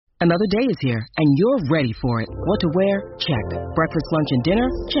Another day is here, and you're ready for it. What to wear? Check. Breakfast, lunch, and dinner?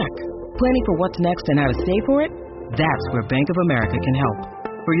 Check. Planning for what's next and how to save for it? That's where Bank of America can help.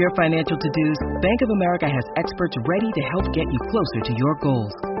 For your financial to-dos, Bank of America has experts ready to help get you closer to your goals.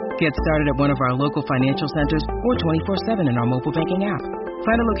 Get started at one of our local financial centers or 24/7 in our mobile banking app.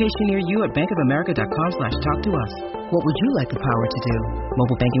 Find a location near you at bankofamerica.com/talktous. What would you like the power to do?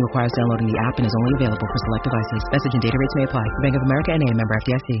 Mobile banking requires downloading the app and is only available for select devices. Message and data rates may apply. Bank of America N.A., member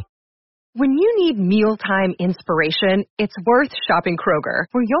FDIC. When you need mealtime inspiration, it's worth shopping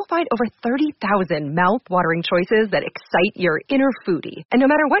Kroger, where you'll find over 30,000 mouth-watering choices that excite your inner foodie. And no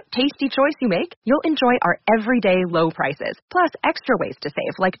matter what tasty choice you make, you'll enjoy our everyday low prices, plus extra ways to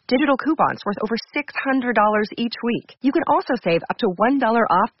save, like digital coupons worth over $600 each week. You can also save up to $1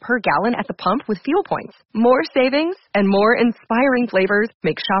 off per gallon at the pump with fuel points. More savings and more inspiring flavors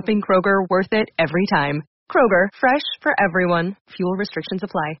make shopping Kroger worth it every time. Kroger, fresh for everyone. Fuel restrictions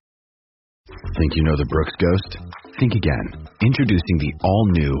apply. Think you know the Brooks Ghost? Think again. Introducing the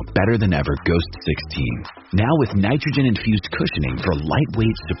all-new, better-than-ever Ghost 16. Now with nitrogen-infused cushioning for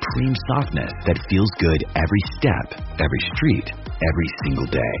lightweight, supreme softness that feels good every step, every street, every single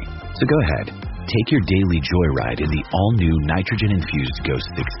day. So go ahead. Take your daily joyride in the all-new nitrogen-infused Ghost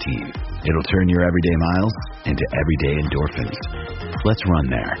 16. It'll turn your everyday miles into everyday endorphins. Let's run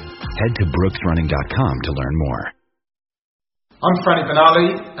there. Head to brooksrunning.com to learn more. I'm Franny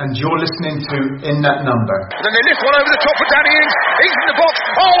Benali, and you're listening to In That Number. And then they lift one over the top for Danny Ings. Ings in the box.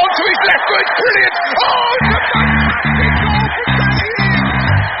 Oh, onto his left foot. Brilliant. Oh, it's a fantastic goal from Danny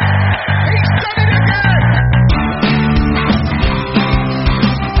Ings. He's done it again.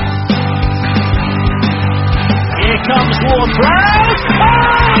 Here comes Ward-Prowse.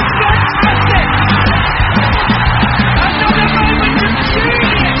 Oh, it's fantastic. Another moment of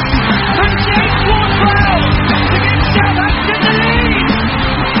genius from James Ward-Prowse to give Southampton the lead.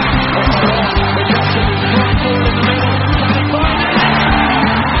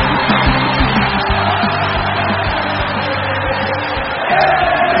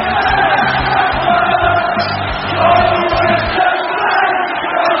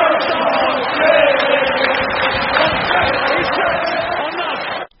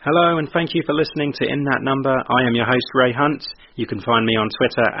 Hello and thank you for listening to In That Number. I am your host Ray Hunt. You can find me on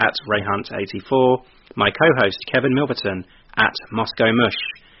Twitter at RayHunt84. My co-host Kevin Milverton at Moscow Mush.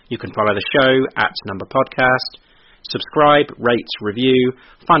 You can follow the show at Number Podcast. Subscribe, rate, review.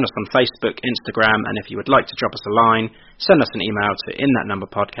 Find us on Facebook, Instagram, and if you would like to drop us a line, send us an email to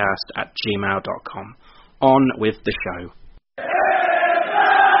inthatnumberpodcast@gmail.com. On with the show.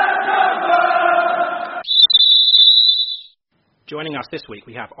 Joining us this week,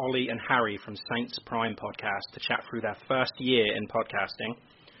 we have Ollie and Harry from Saints Prime Podcast to chat through their first year in podcasting.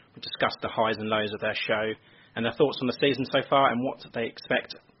 We discussed the highs and lows of their show and their thoughts on the season so far and what they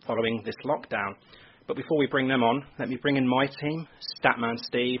expect following this lockdown. But before we bring them on, let me bring in my team, Statman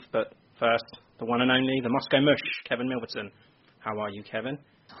Steve, but first, the one and only, the Moscow Mush, Kevin Milverton. How are you, Kevin?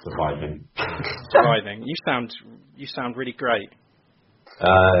 Surviving. Surviving. You sound really great.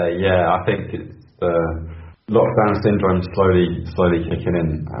 Yeah, I think it's lockdown syndrome slowly kicking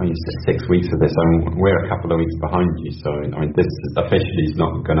in. I mean, 6 weeks of this. I mean, we're a couple of weeks behind you, so I mean, this officially is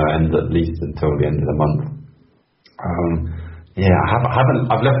not going to end at least until the end of the month. Yeah,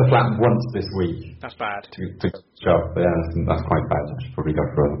 I've left the flat once this week. That's bad. To shop. Yeah, that's quite bad. I should probably go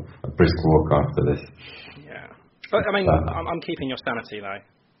for a brisk walk after this. Yeah, but I mean, I'm keeping your sanity though.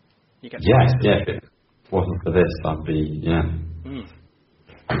 You get yeah. If it wasn't for this, I'd be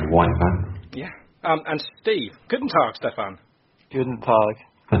white man. Yeah. And Steve, guten Tag, Stefan. Guten Tag.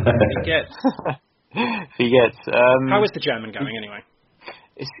 Wie geht's? How is the German going anyway?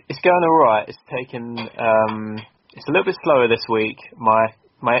 It's going alright. It's taken, it's a little bit slower this week. My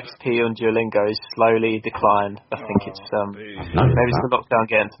XP on Duolingo is slowly declined. I think it's, maybe it's the lockdown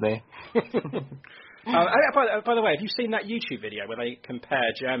getting to me. By the way, have you seen that YouTube video where they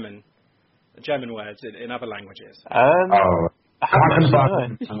compare German words in other languages?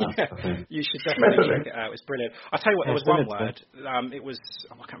 You should definitely check it out. It's brilliant. I'll tell you what, there was one word. It was,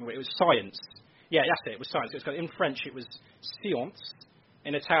 I can't remember. It was science. Yeah, that's it. It was science. In French, it was science.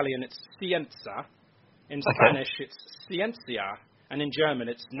 In Italian, it's scienza. In Spanish, it's ciencia. And in German,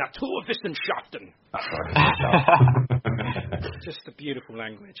 it's Naturwissenschaften. Just a beautiful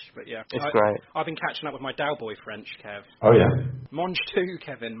language. But yeah, it's great. I've been catching up with my Dalboy French, Kev. Oh yeah. Mange too,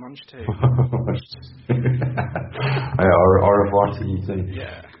 Kevin. Mange too. Au revoir to you too.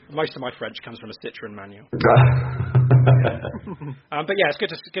 Yeah. Most of my French comes from a Citroen manual. But yeah, it's good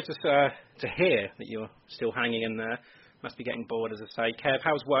to hear that you're still hanging in there. Must be getting bored, as I say. Kev,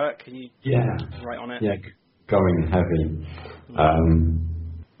 how's work? Are you right on it? Yeah, going heavy.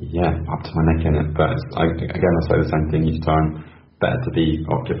 up to my neck in it. But again, I say the same thing each time. Better to be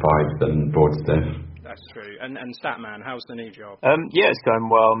occupied than bored stiff. That's true. And Statman, how's the new job? It's going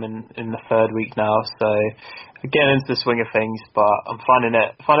well. I'm in the third week now, so getting into the swing of things. But I'm finding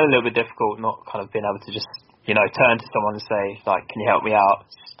it a little bit difficult, not kind of being able to just turn to someone and say like, "Can you help me out?"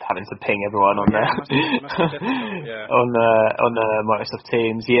 Just having to ping everyone on on the Microsoft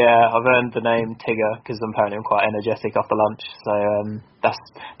Teams. Yeah, I've earned the name Tigger because apparently I'm quite energetic after lunch. So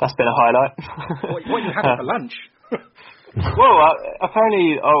that's been a highlight. What you having for lunch? Well,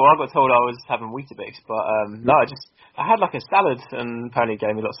 apparently, I got told I was having Weetabix, but no, I had like a salad, and apparently it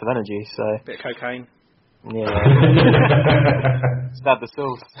gave me lots of energy. So bit of cocaine. Yeah. Stab the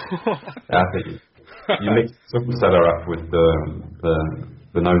sauce. I think you mix the cellar up with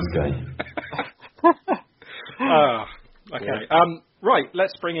the nosegay. Okay. Right,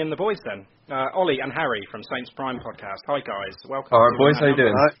 let's bring in the boys then. Ollie and Harry from Saints Prime Podcast. Hi guys, welcome. All right, boys, how you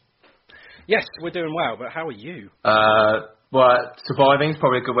doing? Yes, we're doing well, but how are you? Well, surviving is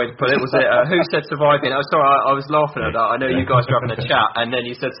probably a good way to put it. Was it? Who said surviving? Oh, sorry, I was laughing at that. I know you guys were having a chat, and then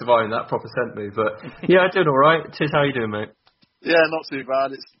you said surviving. That proper sent me. But yeah, I'm doing all right. Tiz, how are you doing, mate? Yeah, not too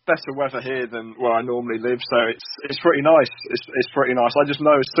bad. It's better weather here than where I normally live, so it's pretty nice. It's pretty nice. I just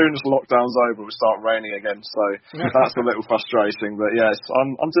know as soon as lockdown's over, it'll start raining again. So that's a little frustrating. But yes,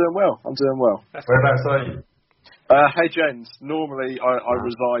 I'm doing well. Whereabouts are you? Hedge End. Normally, I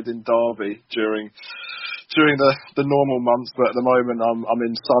reside in Derby during the normal months, but at the moment I'm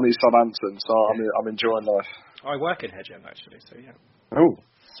in sunny Southampton, so I'm enjoying life. I work in Hedge End actually, so yeah. Oh.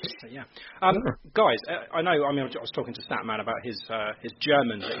 So, yeah. Guys, I know. I was talking to Statman about his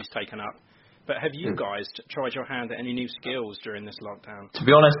German that he's taken up. But have you guys tried your hand at any new skills during this lockdown? To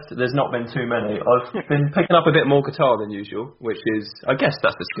be honest, there's not been too many. I've been picking up a bit more guitar than usual, which is, I guess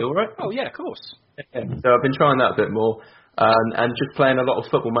that's a skill, right? Oh, yeah, of course. Yeah. So I've been trying that a bit more. And just playing a lot of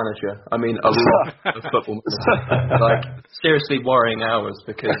Football Manager. I mean, a lot of Football Manager. Like, seriously worrying hours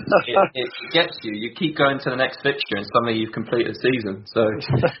because it gets you. You keep going to the next fixture and suddenly you've completed the season. So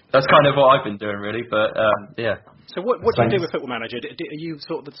that's kind of what I've been doing, really. But, yeah. So what do you do with Football Manager? Are you the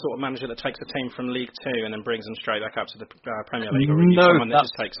sort of manager that takes a team from League 2 and then brings them straight back up to the Premier League? Or are you someone that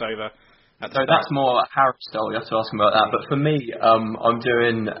just takes over? So that's more Harry style, you have to ask him about that. But for me, I'm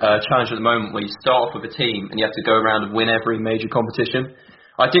doing a challenge at the moment where you start off with a team and you have to go around and win every major competition.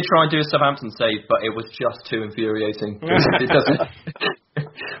 I did try and do a Southampton save, but it was just too infuriating. It doesn't.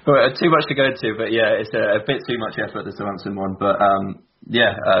 But too much to go into, but yeah, it's a bit too much effort, the Southampton one. But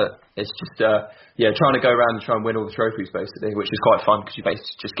it's just trying to go around and try and win all the trophies basically, which is quite fun because you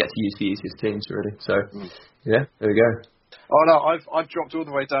basically just get to use the easiest teams really. So yeah, there we go. Oh no, I've dropped all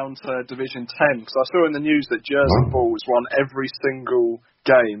the way down to Division 10 because I saw in the news that Jersey Bulls won every single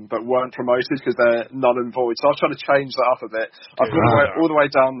game but weren't promoted because they're null and void. So I was trying to change that up a bit. I've gone all the way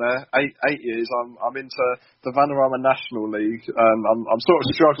down there. Eight years. I'm into the Vanarama National League. I'm sort of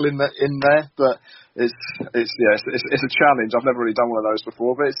struggling in there, but it's a challenge. I've never really done one of those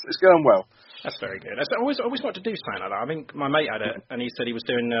before, but it's going well. That's very good. I always wanted to do something like that. I mean, my mate had it, and he said he was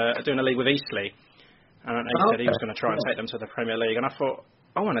doing a league with Eastleigh. And he said he was going to try and take them to the Premier League. And I thought,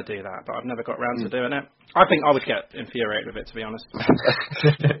 I want to do that, but I've never got round to doing it. I think I would get infuriated with it, to be honest.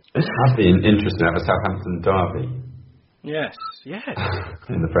 That'd be interesting to have a Southampton derby. Yes.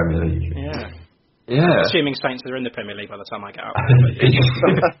 In the Premier League. Yeah. Assuming Saints are in the Premier League by the time I get out.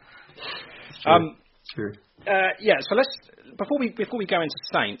 True. So let's before we go into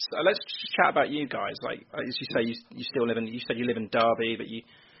Saints, let's chat about you guys. Like as you say, you still live in. You said you live in Derby, but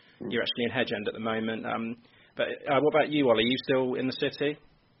you're actually in Hedge End at the moment. But what about you, Ollie? Are you still in the city?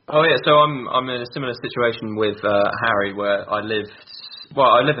 Oh yeah, so I'm in a similar situation with Harry, where I live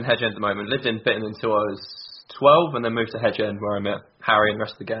in Hedge End at the moment. Lived in Bitton until I was 12, and then moved to Hedge End, where I met Harry and the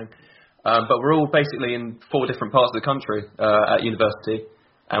rest of the gang. But we're all basically in 4 different parts of the country at university,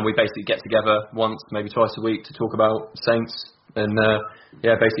 and we basically get together once, maybe twice a week to talk about Saints and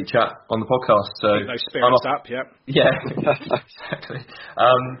basically chat on the podcast. So keep those spirits up, yeah. Yeah, exactly.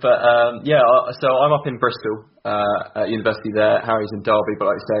 So I'm up in Bristol at university there. Harry's in Derby, but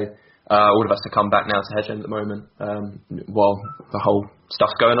like I say, all of us have come back now to Hedge End at the moment while the whole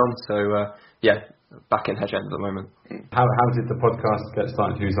stuff's going on. So back in Hedge End at the moment. How did the podcast get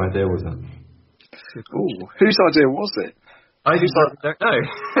started? Whose idea was it? Ooh, whose idea was it? I don't know.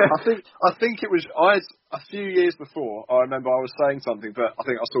 I think it was. A few years before, I remember I was saying something, but I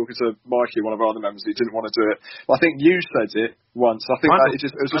think I was talking to Mikey, one of our other members, who didn't want to do it. But I think you said it once. I think it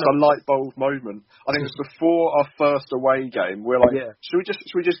was just a light bulb moment. I think it was before our first away game. We're like, should we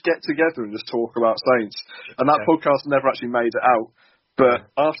just get together and just talk about Saints? And that podcast never actually made it out.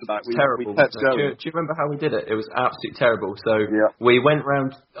 But after that, we kept going. Do you remember how we did it? It was absolutely terrible. So we went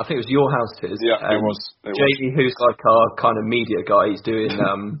round, I think it was your house, Tiz. Yeah, it was. Jamie, who's like our kind of media guy, he's doing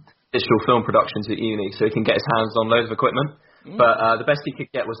digital film productions at uni, so he can get his hands on loads of equipment. But the best he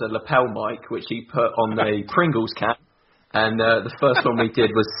could get was a lapel mic, which he put on a Pringles can. And the first one we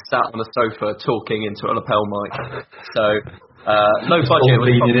did was sat on the sofa talking into a lapel mic. So low budget.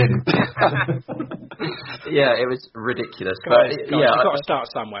 Yeah, it was ridiculous. Guys, you've got to start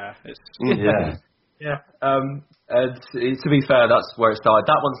somewhere. And to be fair, that's where it started.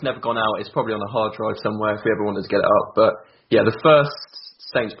 That one's never gone out. It's probably on a hard drive somewhere if we ever wanted to get it up. But yeah, the first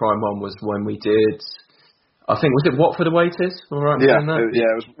Saints Prime one was when we did. I think, was it Watford away, Tiz? Right,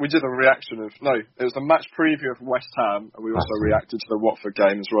 we did a reaction of... No, it was the match preview of West Ham, and we also reacted to the Watford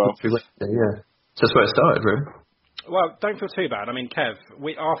game as well. Yeah. So that's where it started, really. Well, don't feel too bad. I mean, Kev,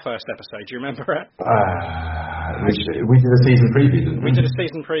 our first episode, do you remember it? We did a season preview, didn't we? We did a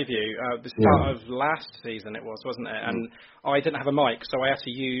season preview. The start of last season it was, wasn't it? And I didn't have a mic, so I had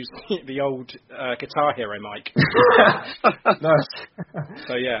to use the old Guitar Hero mic. Nice.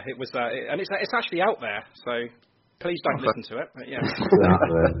 So yeah, it was, and it's actually out there. So please don't listen to it. But yeah.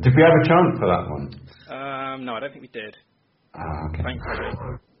 Did we have a chance for that one? No, I don't think we did. Okay.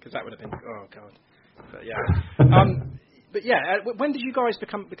 Thankfully, because that would have been. Oh God. But yeah. But yeah, when did you guys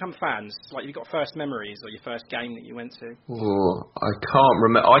become fans? Like, you got first memories or your first game that you went to? Oh, I can't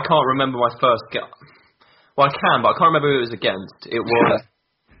remember. I can't remember my first game. Well, I can, but I can't remember who it was against. It was.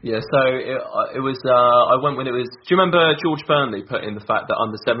 So it was. I went when it was. Do you remember George Burnley put in the fact that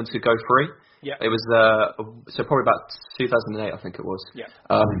under sevens could go free? Yeah. It was. So probably about 2008, I think it was. Yeah.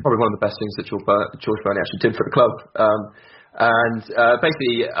 Probably one of the best things that George Burnley actually did for the club. And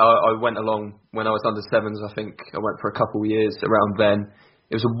basically, I went along when I was under sevens. I think I went for a couple of years around then.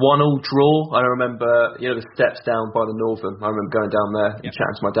 It was a 1-1 draw. I remember, the steps down by the Northern. I remember going down there and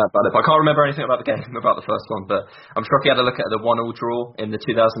chatting to my dad about it. But I can't remember anything about the game, about the first one. But I'm sure if you had a look at the 1-1 draw in the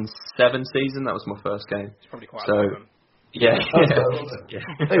 2007 season, that was my first game. It's probably quite a lot of them. Yeah.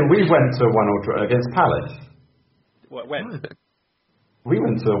 Hey, we went to a 1-1 draw against Palace. When? We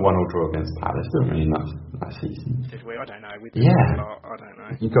went to a 1-1 draw against Palace, didn't we, that season? Did we? I don't know. We did a lot. I don't know.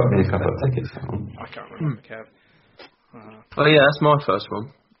 You got me a couple of tickets. I can't remember, Kev. Oh yeah, that's my first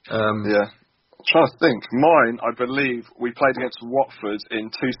one. I'm trying to think. Mine, I believe, we played against Watford in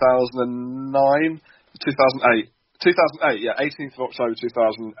 2008, 18th of October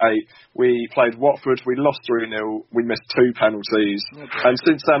 2008. We played Watford, we lost 3-0, we missed 2 penalties. And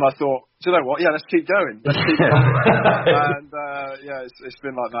since then I thought, do you know what, let's keep going. And it's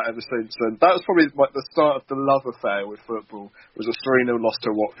been like that ever since. And that was probably like the start of the love affair with football, was a 3-0 loss to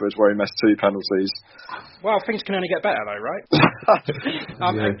Watford where we missed 2 penalties. Well, things can only get better though, right?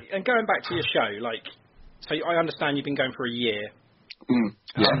 And going back to your show, so I understand you've been going for a year.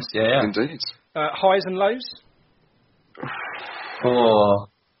 Yes, indeed. Highs and lows?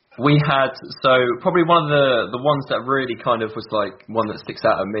 We had, so probably one of the ones that really kind of was like one that sticks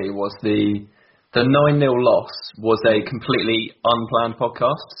out at me was the 9-0 loss was a completely unplanned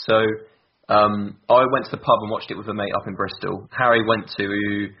podcast. So I went to the pub and watched it with a mate up in Bristol. Harry went to,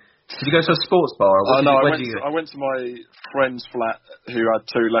 did you go to a sports bar? I went to my friend's flat who had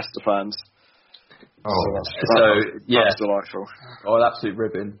 2 Leicester fans. That's delightful. Absolute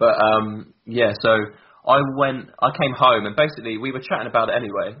ribbon. But so I came home and basically we were chatting about it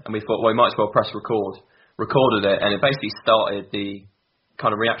anyway, and we thought, well, we might as well press record. Recorded it, and it basically started the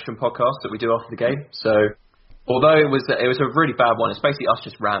kind of reaction podcast that we do after the game. So although it was a really bad one, it's basically us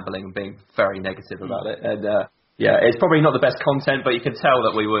just rambling and being very negative about it. And it's probably not the best content, but you can tell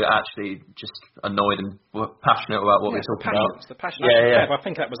that we were actually just annoyed and passionate about what we were talking about. It's the passion. I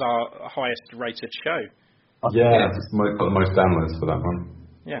think that was our highest rated show. It's got the most downloads for that one.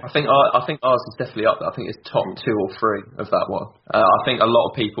 Yeah, I think ours is definitely up there. I think it's top 2 or 3 of that one. I think a lot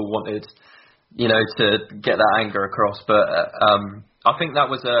of people wanted, to get that anger across, but I think that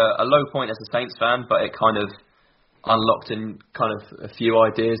was a low point as a Saints fan, but it kind of unlocked in kind of a few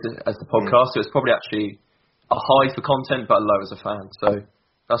ideas as the podcast. So it's probably actually a high for content, but a low as a fan. So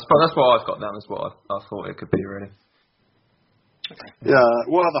that's what I've got down as what I thought it could be, really. Okay. Yeah,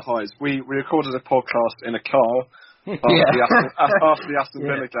 what other highs? We recorded a podcast in a car. After the Aston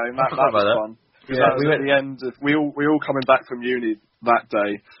Villa game, that was fun. That was at the end of we all coming back from uni that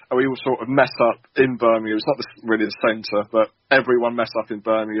day, and we all sort of met up in Birmingham. It's not really the centre, but everyone met up in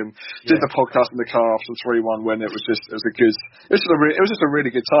Birmingham. Did the podcast in the car after 3-1 win. It was just a really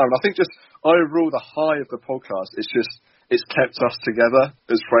good time. And I think just overall the high of the podcast, it's kept us together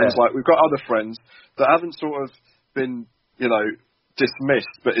as friends. Like, we've got other friends that haven't sort of been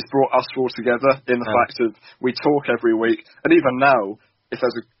dismissed, but it's brought us four together in the fact of we talk every week, and even now, if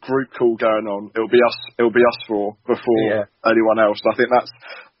there's a group call going on, it'll be us four before anyone else. I think that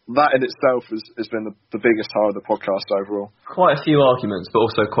in itself has been the biggest highlight of the podcast overall. Quite a few arguments, but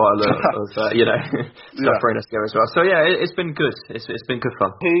also quite a lot of stuff bringing us together as well. So it's been good. It's been good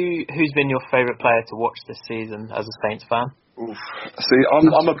fun. Who's been your favourite player to watch this season as a Saints fan? Oof. See, I'm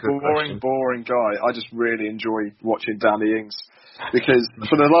a boring guy. I just really enjoy watching Danny Ings because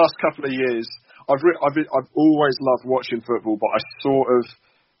for the last couple of years, I've always loved watching football, but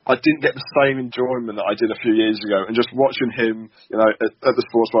I didn't get the same enjoyment that I did a few years ago. And just watching him, at the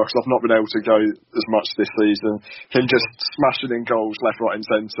sports bar, because I've not been able to go as much this season, him just smashing in goals left, right, and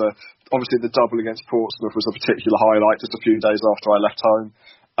centre. Obviously, the double against Portsmouth was a particular highlight just a few days after I left home.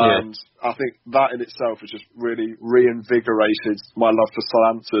 And I think that in itself has just really reinvigorated my love for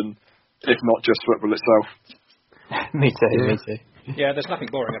Southampton, if not just football itself. Me too. Yeah, there's nothing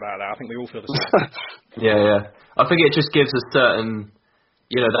boring about that. I think we all feel the same. Yeah. I think it just gives a certain,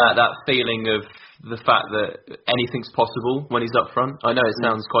 that feeling of the fact that anything's possible when he's up front. I know it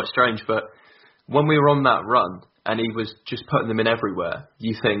sounds quite strange, but when we were on that run and he was just putting them in everywhere,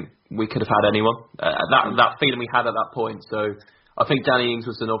 you think we could have had anyone. That feeling we had at that point. So I think Danny Ings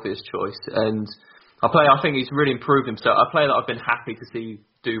was an obvious choice, and I think he's really improved himself. A player that I've been happy to see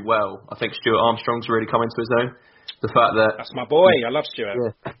do well. I think Stuart Armstrong's really come into his own. The fact that's my boy. I love Stuart.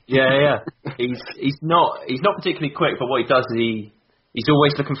 Yeah. He's not particularly quick, but what he does is he's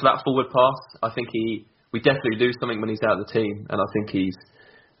always looking for that forward pass. I think we definitely lose something when he's out of the team, and I think he's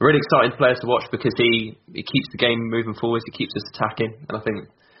a really exciting player to watch because he keeps the game moving forwards. He keeps us attacking, and I think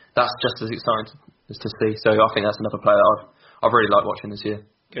that's just as exciting as to see. So I think that's another player that I've really liked watching this year.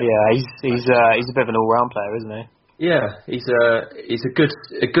 Good. Yeah, he's a bit of an all-round player, isn't he? Yeah, he's a good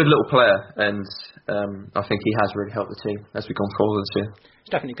little player, and I think he has really helped the team as we've gone forward this year. He's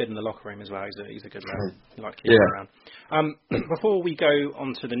definitely good in the locker room as well. He's a good lad. I like keeping him around. Before we go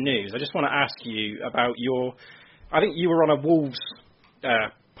on to the news, I just want to ask you about I think you were on a Wolves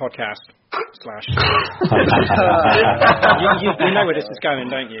podcast. You know where this is going,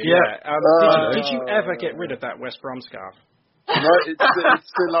 don't you? Yeah. Did you ever get rid of that West Brom scarf? No, it's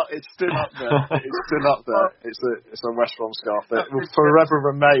still up there. It's still up there. It's a West Brom scarf that will forever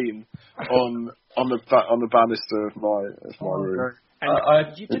remain on the banister of my room.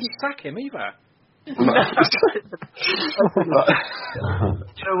 And you didn't sack him either. You know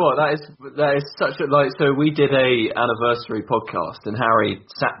what? That is such a So we did a anniversary podcast, and Harry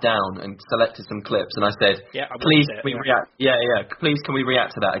sat down and selected some clips, and I said, "Please, can we react? Please, can we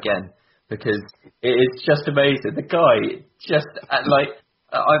react to that again? Because it is just amazing. The guy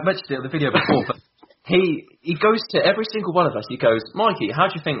I've mentioned it on the video before, but he goes to every single one of us. He goes, Mikey, how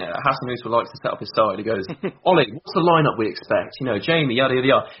do you think Hassan Husswell likes to set up his side? He goes, Ollie, what's the lineup we expect? Jamie, yada yada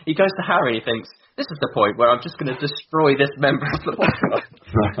yada. He goes to Harry. He thinks, this is the point where I'm just going to destroy this member of the podcast.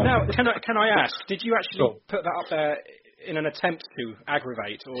 Now, can I ask? Did you actually put that up there in an attempt to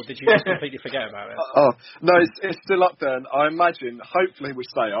aggravate, or did you just completely forget about it? Oh no, it's still up there, and I imagine, hopefully we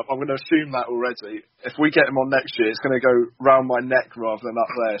stay up. I'm going to assume that already. If we get him on next year, it's going to go round my neck rather than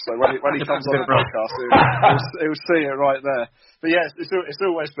up there. So when he comes on the podcast, he'll see it right there. But yeah, it's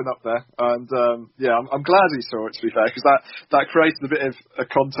always been up there, and I'm glad he saw it, to be fair, because that created a bit of a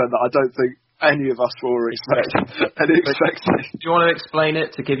content that I don't think any of us were expecting. Do you want to explain it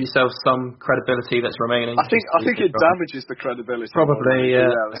to give yourself some credibility that's remaining? I think it damages the credibility. Probably, yeah.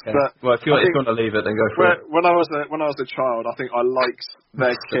 Okay. But if you want to leave it, then go for it. When I was a child, I think I liked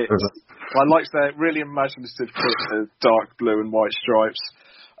their kits. I liked their really imaginative kits of dark blue and white stripes.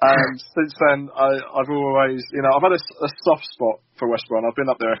 And since then, I've always, I've had a soft spot for West Brom. I've been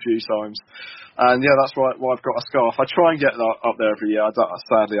up there a few times. And that's why I've got a scarf. I try and get that up there every year.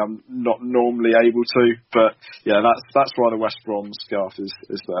 Sadly, I'm not normally able to. But that's why the West Brom scarf is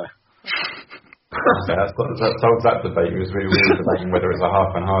there. That solves that debate. We were debating whether it's a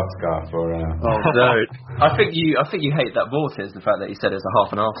half and half scarf or. Oh no! I think you hate that more, Tiz, the fact that you said it's a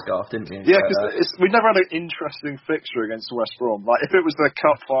half and half scarf, didn't you? Yeah, because we never had an interesting fixture against West Brom. Like if it was the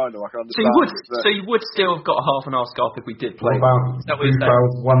cup final, I can understand. So you would still have got a half and half scarf if we did play. What about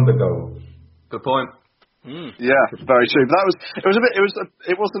Tuchel's wonder goal? Good point. Yeah, very true. But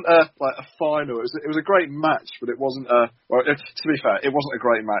it wasn't a final. It was a great match, but it wasn't to be fair, it wasn't a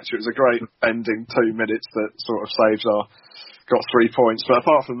great match. It was a great ending 2 minutes that sort of got 3 points. But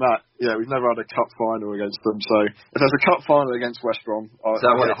apart from that, we've never had a cup final against them. So if there's a cup final against West Brom, I'll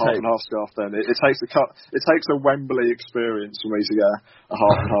get a half and half scarf. Then it takes a Wembley experience for me to get a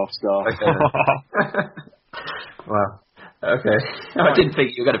half and half scarf. Okay. Wow. Okay. I didn't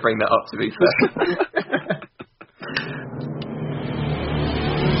think you were going to bring that up, to be fair.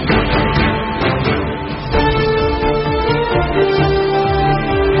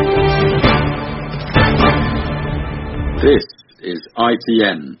 This is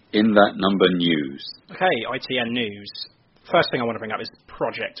ITN In That Number News. Okay, ITN News. First thing I want to bring up is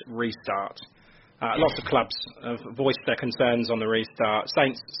Project Restart. Lots of clubs have voiced their concerns on the restart.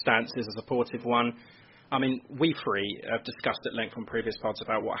 Saints' stance is a supportive one. I mean, we three have discussed at length on previous pods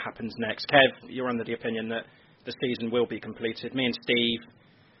about what happens next. Kev, you're under the opinion that the season will be completed. Me and Steve,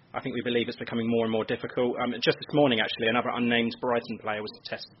 I think we believe it's becoming more and more difficult. Just this morning, actually, another unnamed Brighton player was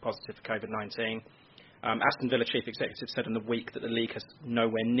tested positive for COVID-19. Aston Villa chief executive said in the week that the league is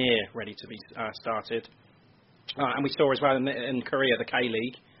nowhere near ready to be started. And we saw as well in Korea, the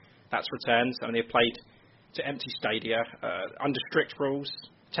K-League, that's returned. I mean, they've played to empty stadia, under strict rules.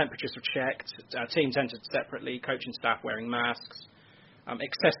 Temperatures were checked, teams entered separately, coaching staff wearing masks.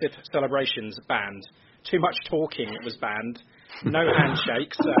 Excessive celebrations banned. Too much talking was banned. No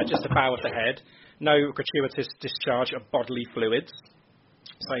handshakes, just a bow of the head. No gratuitous discharge of bodily fluids.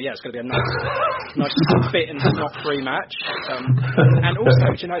 So yeah, it's going to be a nice fit and snot-free match. And also,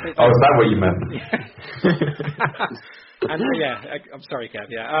 do you know... is that what you meant? And I'm sorry, Kev.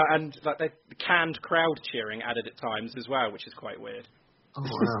 Yeah, and like the canned crowd cheering added at times as well, which is quite weird. Oh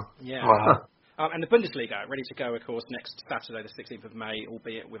wow! Yeah. Wow. And the Bundesliga ready to go, of course, next Saturday, the 16th of May,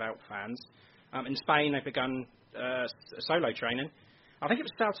 albeit without fans. In Spain, they've begun solo training. I think it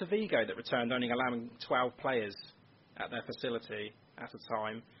was Celta Vigo that returned, only allowing 12 players at their facility at a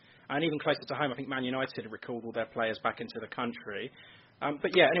time. And even closer to home, I think Man United recalled all their players back into the country.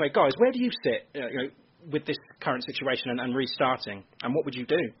 But yeah, anyway, guys, where do you sit with this current situation and restarting? And what would you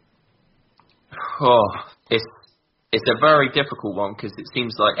do? Oh, it's a very difficult one because it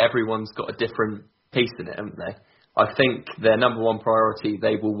seems like everyone's got a different piece in it, haven't they? I think their number one priority,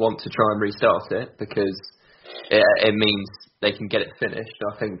 they will want to try and restart it because it means they can get it finished.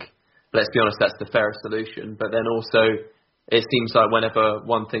 I think, let's be honest, that's the fairest solution. But then also, it seems like whenever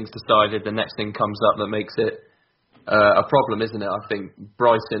one thing's decided, the next thing comes up that makes it a problem, isn't it? I think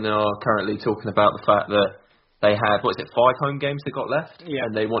Brighton are currently talking about the fact that they had, 5 home games they got left? Yeah.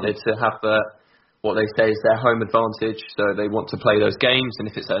 And they wanted to have what they say is their home advantage, so they want to play those games, and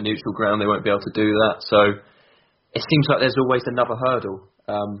if it's at a neutral ground, they won't be able to do that. So it seems like there's always another hurdle.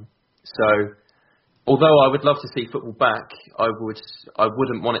 So although I would love to see football back, I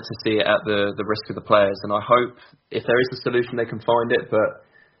wouldn't want it to see it at the risk of the players, and I hope if there is a solution they can find it, but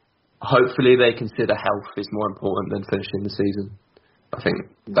hopefully they consider health is more important than finishing the season. I think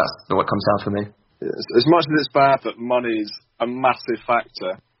that's what comes down for me. As much as it's bad that money is a massive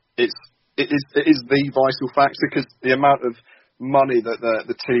factor, it is the vital factor because the amount of money that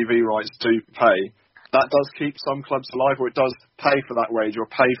the TV rights do pay, that does keep some clubs alive, or it does pay for that wage or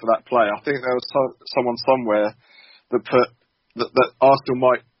pay for that player. I think there was someone somewhere that put that Arsenal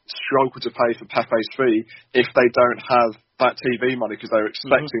might struggle to pay for Pepe's fee if they don't have that TV money because they're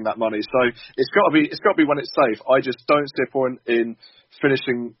expecting that money. So it's got to be when it's safe. I just don't see a point in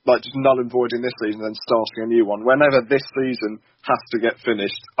finishing, like just null and voiding this season and then starting a new one. Whenever this season has to get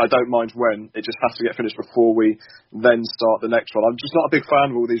finished, I don't mind when, it just has to get finished before we then start the next one. I'm just not a big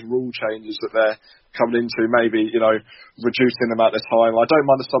fan of all these rule changes that they're coming into, maybe, reducing the amount of time. I don't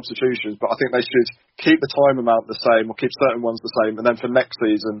mind the substitutions, but I think they should keep the time amount the same or keep certain ones the same, and then for next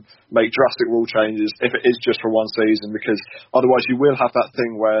season make drastic rule changes if it is just for one season, because otherwise you will have that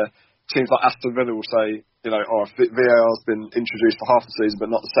thing where teams like Aston Villa will say, VAR's been introduced for half the season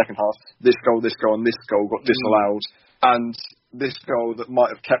but not the second half. This goal, and this goal got disallowed, and this goal that might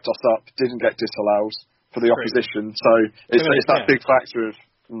have kept us up didn't get disallowed for the opposition. So it's that big factor of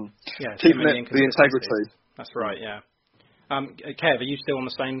keeping the integrity. That's right, yeah. Kev, are you still on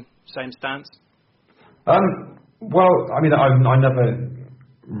the same stance? Well, I mean, I never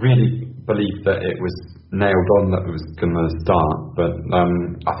really believed that it was nailed on that it was going to start, but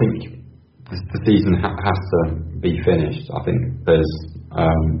I think the season has to be finished. I think there's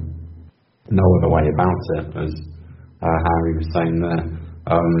no other way about it, as Harry was saying there.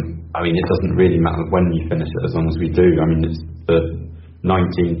 I mean, it doesn't really matter when you finish it as long as we do. I mean, it's the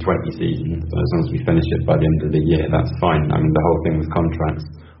 19-20 season, so as long as we finish it by the end of the year, that's fine. I mean, the whole thing with contracts,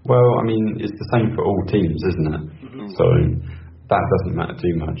 well, I mean, it's the same for all teams, isn't it? Mm-hmm. So that doesn't matter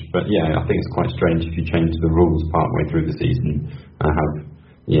too much. But yeah, I think it's quite strange if you change the rules partway through the season and have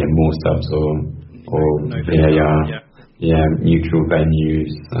more subs or VAR, neutral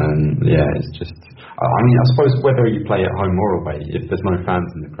venues, and it's just. I mean, I suppose whether you play at home or away, if there's no fans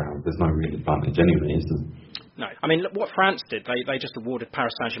in the crowd, there's no real advantage anyway, is there? No, I mean, what France did, they just awarded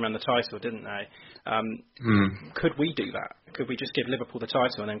Paris Saint-Germain the title, didn't they? Could we do that? Could we just give Liverpool the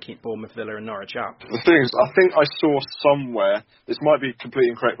title and then keep Bournemouth, Villa and Norwich up? The thing is, I think I saw somewhere, this might be completely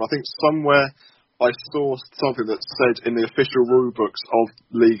incorrect, but I think somewhere I saw something that said in the official rule books of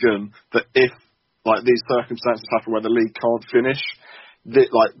Ligue 1 that if like these circumstances happen where the league can't finish,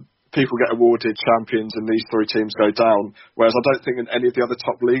 people get awarded champions and these 3 teams go down, whereas I don't think in any of the other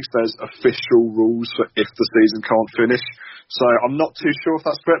top leagues there's official rules for if the season can't finish. So I'm not too sure if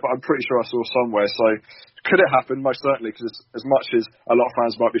that's correct, but I'm pretty sure I saw somewhere. So could it happen? Most certainly, because as much as a lot of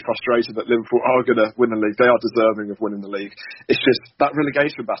fans might be frustrated that Liverpool are going to win the league, they are deserving of winning the league. It's just that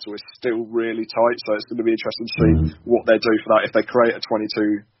relegation battle is still really tight, so it's going to be interesting to see what they do for that if they create a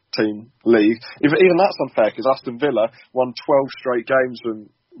 22-team league. Even that's unfair, because Aston Villa won 12 straight games from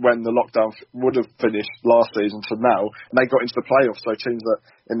when the lockdown would have finished last season to now, and they got into the playoffs, so teams that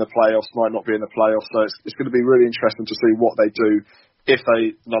in the playoffs might not be in the playoffs, so it's going to be really interesting to see what they do if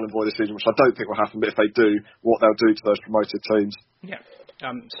they null and void the season, which I don't think will happen, but if they do, what they'll do to those promoted teams. Yeah.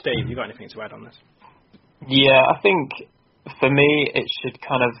 Steve, you got anything to add on this? Yeah, I think for me it should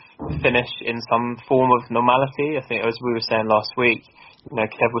kind of finish in some form of normality. I think as we were saying last week,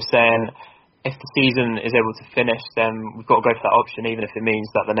 Kev was saying, if the season is able to finish, then we've got to go for that option, even if it means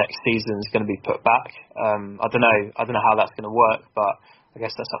that the next season is going to be put back. I don't know how that's going to work, but I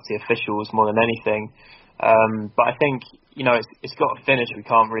guess that's up to the officials more than anything. But I think it's got to finish. We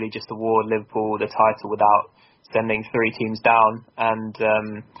can't really just award Liverpool the title without sending 3 teams down. And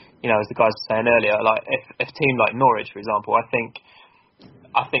as the guys were saying earlier, like if a team like Norwich, for example, I think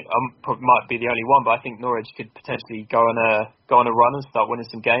probably might be the only one, but I think Norwich could potentially go on a run and start winning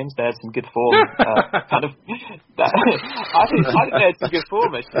some games. They had some good form. I think they had some good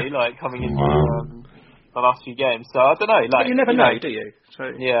form actually, like coming into the last few games. So I don't know. Like, but you never know, do you?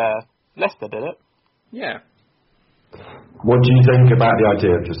 So yeah, Leicester did it. Yeah. What do you think about the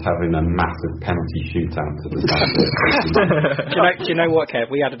idea of just having a massive penalty shootout to the do you know what,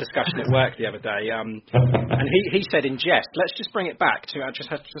 Kev? We had a discussion at work the other day, and he said in jest, let's just bring it back to just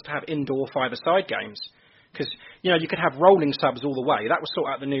have indoor 5-a-side games, because you could have rolling subs all the way. That would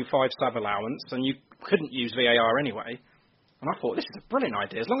sort out the new 5-sub allowance, and you couldn't use VAR anyway. And I thought, this is a brilliant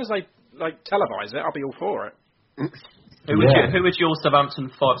idea. As long as they televise it, I'll be all for it. Who would your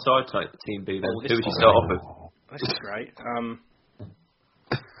Southampton 5-side type team be then? Who would you start off with? This is great.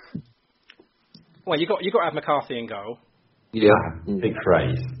 Well, you got to have McCarthy in goal. Yeah, big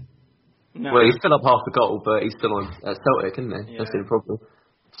phrase. No. Well, he's still up half the goal, but he's still on Celtic, isn't he? Yeah. That's the problem.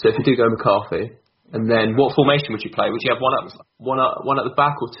 So if you do go McCarthy, and then what formation would you play? Would you have one at the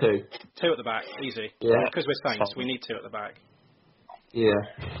back or 2? 2 at the back, easy. Yeah, because we're Saints, we need 2 at the back. Yeah.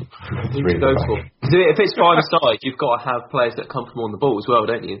 Who to go for? If it's 5-a-side, you've got to have players that come from on the ball as well,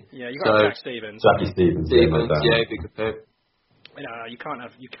 don't you? Yeah, you've got to have Jack Stevens. Yeah, big pick. You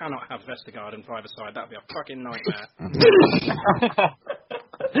cannot have Vestergaard and 5-a-side. That'd be a fucking nightmare.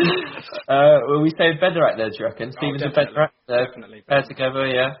 Will we say Bednarak there, do you reckon? Stevens and Bednarak? Definitely. Pair together,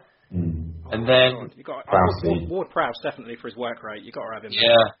 yeah. And then you got Ward-Prowse definitely for his work rate. You got to have him.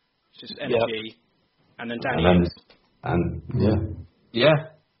 Yeah. Just energy, and then Danny.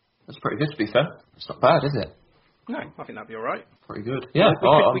 Yeah, that's pretty good to be fair. It's not bad, is it? No, I think that'd be all right. Pretty good. Yeah.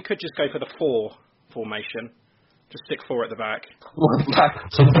 We could just go for the 4 formation. Just stick 4 at the back. 4 at the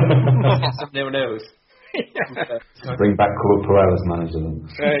back. Some nil-nils. Bring back Corporell as manager then.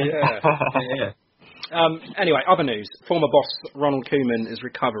 Anyway, other news. Former boss Ronald Koeman is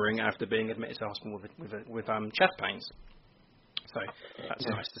recovering after being admitted to hospital with chest pains. So that's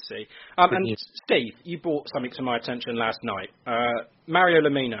nice to see. And Steve, you brought something to my attention last night. Mario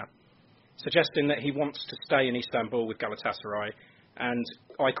Lemina suggesting that he wants to stay in Istanbul with Galatasaray and,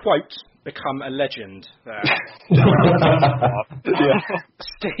 I quote, become a legend there.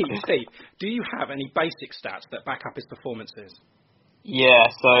 Steve, do you have any basic stats that back up his performances? Yeah,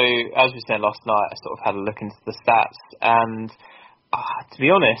 so as we said last night, I sort of had a look into the stats, and to be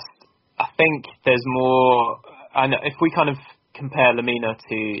honest, I think there's more. And if we kind of compare Lemina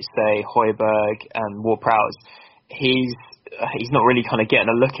to, say, Højbjerg and Ward-Prowse, he's not really kind of getting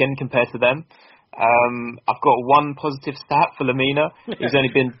a look in compared to them. I've got one positive stat for Lemina. He's only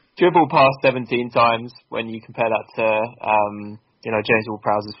been dribbled past 17 times when you compare that to, James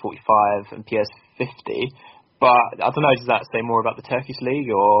Ward-Prowse's 45 and Pierre's 50. But I don't know, does that say more about the Turkish league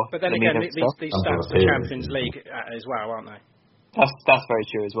or? But then again, these stats are Champions League as well, aren't they? That's very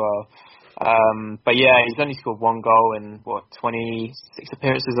true as well. But yeah, he's only scored 1 goal in 26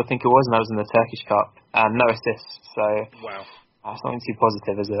 appearances, I think it was, and that was in the Turkish Cup, and no assists. So wow, that's not too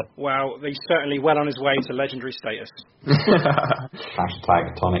positive, is it? Well, he's certainly well on his way to legendary status.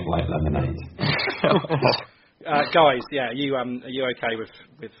 Hashtag tonic like lemonade. Guys, yeah, are you okay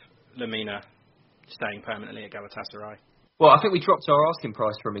with Lemina staying permanently at Galatasaray? Well, I think we dropped our asking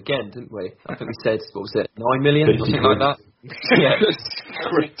price for him again, didn't we? I think we said, what was it, 9 million or something like that? Yeah.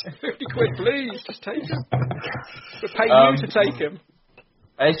 50 quid, please, just take him. We'll pay you to take him.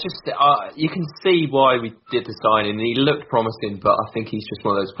 It's just you can see why we did the signing. He looked promising, but I think he's just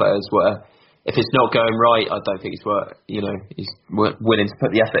one of those players where if it's not going right, I don't think he's willing to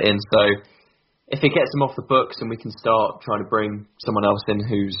put the effort in. So if it gets him off the books and we can start trying to bring someone else in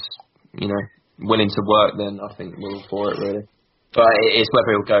who's willing to work, then I think we're all for it really. But it's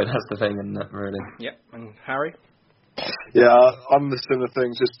whether he'll go. That's the thing, isn't it, really? Yep. And Harry? Yeah, I'm the similar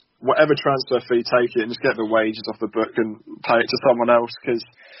thing. Just whatever transfer fee, take it and just get the wages off the book and pay it to someone else, because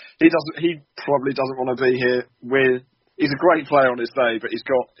he probably doesn't want to be here. He's a great player on his day, but he's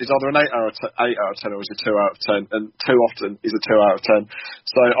either an 8 out of 10 or he's a 2 out of 10, and too often he's a 2 out of 10.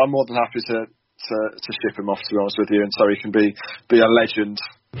 So I'm more than happy to ship him off, to be honest with you, and so he can be a legend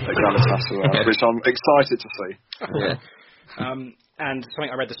at Galatasaray, which I'm excited to see. Yeah. And something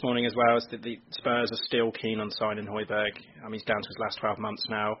I read this morning as well is that the Spurs are still keen on signing Højbjerg. He's down to his last 12 months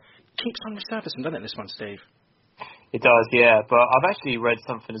now. Keeps on resurfacing, doesn't it, this one, Steve? It does, yeah. But I've actually read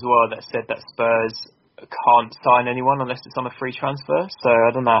something as well that said that Spurs can't sign anyone unless it's on a free transfer. So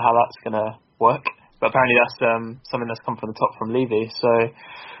I don't know how that's going to work. But apparently that's something that's come from the top from Levy. So,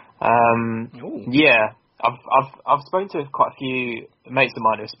 yeah. I've spoken to quite a few mates of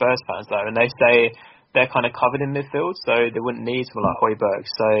mine who are Spurs fans, though, and they say they're kind of covered in midfield, so they wouldn't need someone like Højbjerg.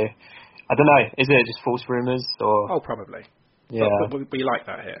 So, I don't know. Is it just false rumours? Or? Oh, probably. Yeah. But we like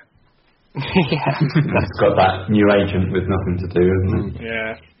that here. Yeah. It's got that new agent with nothing to do, isn't it?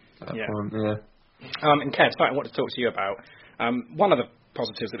 Yeah. And Kev, something I want to talk to you about. One of the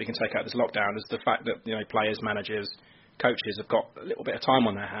positives that we can take out of this lockdown is the fact that players, managers, coaches have got a little bit of time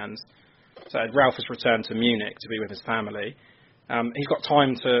on their hands. So Ralph has returned to Munich to be with his family. He's got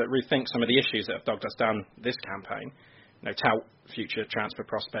time to rethink some of the issues that have dogged us down this campaign. Tout future transfer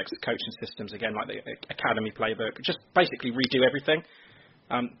prospects, coaching systems, again, like the academy playbook, just basically redo everything.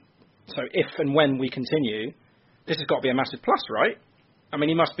 So if and when we continue, this has got to be a massive plus, right?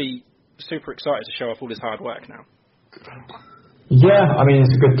 He must be super excited to show off all his hard work now. Yeah,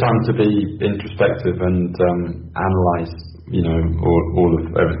 it's a good time to be introspective and analyse, all of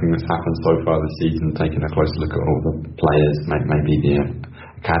everything that's happened so far this season, taking a close look at all the players, maybe the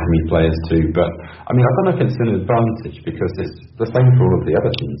academy players too. But I don't know if it's an advantage, because it's the same for all of the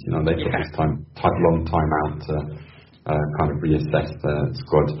other teams. They've got this long time out to kind of reassess their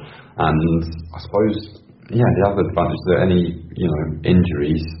squad. And I suppose, the other advantage is that any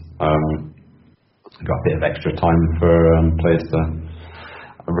injuries, got a bit of extra time for players to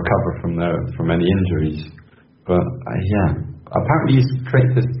recover from any injuries. But apparently he's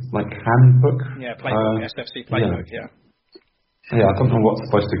created this handbook. Yeah, playbook, SFC playbook. Yeah, I don't know what's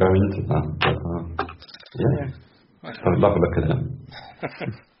supposed to go into that. But, I'd love a look at it.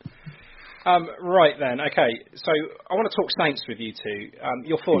 Right then, okay. So I want to talk Saints with you two.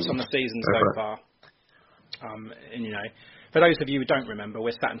 Your thoughts on the season so far. For those of you who don't remember,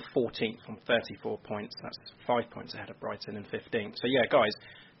 we're sat in 14th on 34 points. That's 5 points ahead of Brighton in 15th. So guys,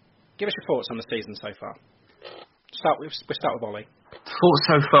 give us your thoughts on the season so far. We'll start with Ollie. Thoughts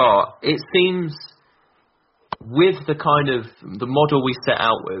so far. It seems with the kind of the model we set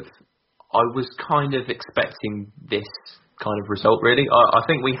out with, I was kind of expecting this kind of result, really. I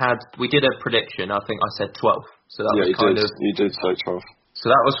think we did a prediction. I think I said 12. So that was kind of... you did say 12. So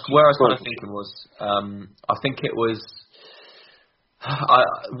that was where I was kind of thinking was, I think it was,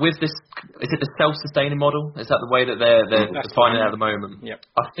 with this, is it the self-sustaining model? Is that the way that they're defining it at the moment? Yep.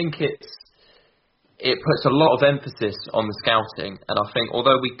 I think it puts a lot of emphasis on the scouting, and I think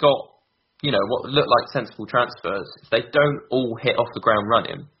although we got, what looked like sensible transfers, if they don't all hit off the ground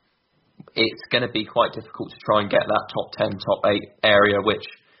running, it's going to be quite difficult to try and get that top 10, top 8 area, which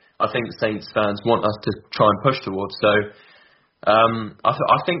I think Saints fans want us to try and push towards. So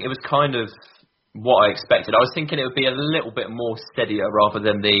I think it was kind of what I expected. I was thinking it would be a little bit more steadier rather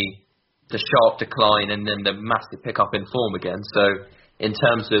than the sharp decline and then the massive pickup in form again. So in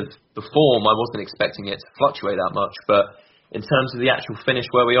terms of the form, I wasn't expecting it to fluctuate that much. But in terms of the actual finish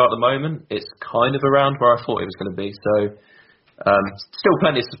where we are at the moment, it's kind of around where I thought it was going to be. So still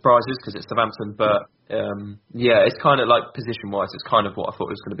plenty of surprises because it's Southampton. But it's kind of like position-wise, it's kind of what I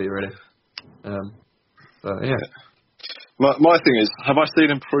thought it was going to be, really. But yeah. My thing is, have I seen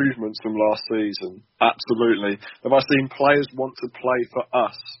improvements from last season? Absolutely. Have I seen players want to play for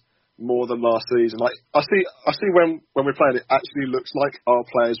us more than last season? Like I see when we played, it actually looks like our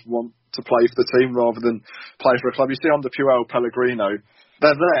players want to play for the team rather than play for a club. You see under Puel, Pellegrino,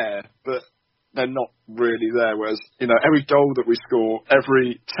 they're there, but they're not really there. Whereas, every goal that we score,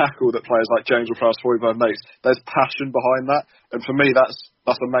 every tackle that players like James Ward-Prowse-Højbjerg makes, there's passion behind that. And for me, that's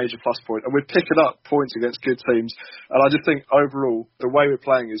a major plus point. And we're picking up points against good teams. And I just think overall, the way we're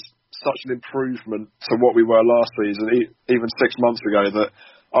playing is such an improvement to what we were last season, even 6 months ago, that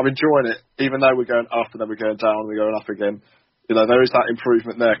I'm enjoying it. Even though we're going up and then we're going down and we're going up again, there is that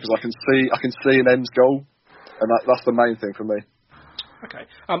improvement there because I can see an end goal, and that's the main thing for me. Okay.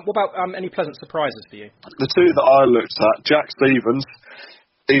 What about any pleasant surprises for you? The two that I looked at, Jack Stevens,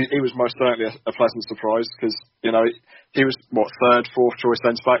 he was most certainly a pleasant surprise because he was third, fourth choice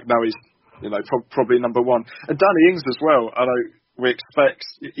centre back. Now he's probably number one. And Danny Ings as well. I know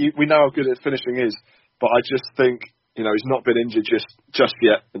we know how good at finishing is, but I just think he's not been injured just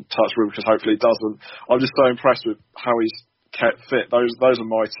yet. And touch wood, because hopefully he doesn't. I'm just so impressed with how he's kept fit. Those are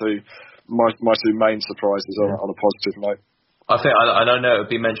my two main surprises on a positive note. I think I don't know it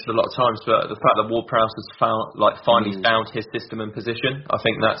would be mentioned a lot of times, but the fact that Ward-Prowse has finally found his system and position, I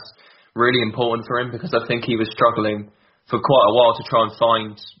think that's really important for him because I think he was struggling for quite a while to try and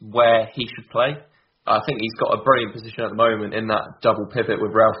find where he should play. I think he's got a brilliant position at the moment in that double pivot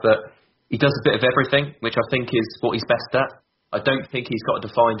with Ralph that he does a bit of everything, which I think is what he's best at. I don't think he's got a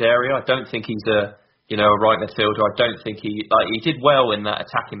defined area. I don't think he's a right midfielder. I don't think he did well in that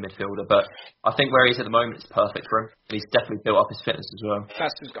attacking midfielder, but I think where he's at the moment is perfect for him. And he's definitely built up his fitness as well.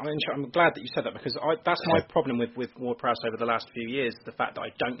 I'm glad that you said that because that's my problem with Ward-Prowse over the last few years, the fact that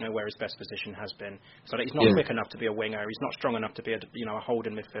I don't know where his best position has been. So he's not quick enough to be a winger. He's not strong enough to be a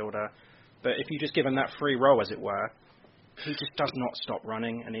holding midfielder. But if you just give him that free role, as it were, he just does not stop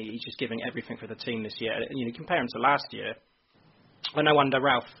running, and he's just giving everything for the team this year. Compare him to last year. I know under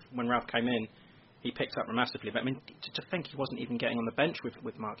Ralph, when Ralph came in, he picked up massively. But to think he wasn't even getting on the bench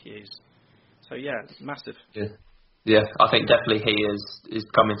with Mark Hughes. So it's massive. Yeah, I think definitely he is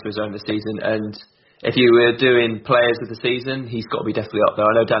coming to his own this season. And if you were doing players of the season, he's got to be definitely up there.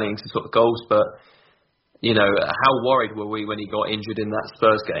 I know Danny Ings has got the goals, but how worried were we when he got injured in that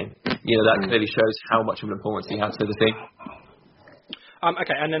Spurs game? That clearly shows how much of an importance he had to the team.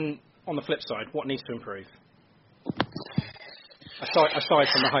 Okay, and then on the flip side, what needs to improve? Aside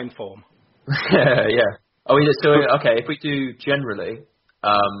from the home form. Yeah. If we do generally,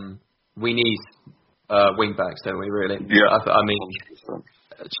 we need wing backs, don't we, really? Yeah.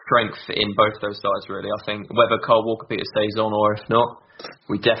 Strength in both those sides, really. I think whether Carl Walker-Peters stays on or if not,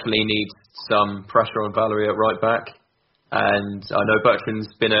 we definitely need some pressure on Valerie at right back. And I know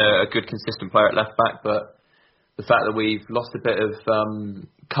Bertrand's been a good, consistent player at left back, but the fact that we've lost a bit of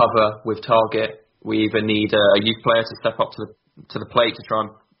cover with Target, we either need a youth player to step up to the plate to try and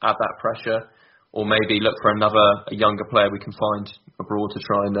add that pressure, or maybe look for a younger player we can find abroad to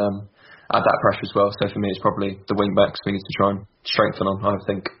try and add that pressure as well. So for me, it's probably the wing backs we need to try and strengthen on, I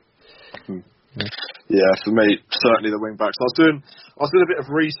think. Yeah, for me, certainly the wing backs. I was doing a bit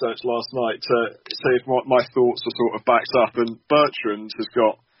of research last night to see if my thoughts were sort of backed up, and Bertrand has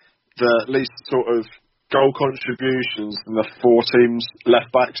got the least sort of goal contributions in the four teams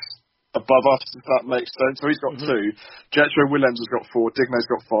left backs above us, if that makes sense. So he's got two. Jetro Willems has got four. Digne's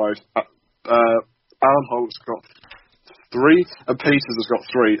got five. Alan Holt's got three, and Peters has got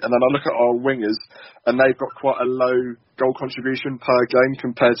three. And then I look at our wingers, and they've got quite a low goal contribution per game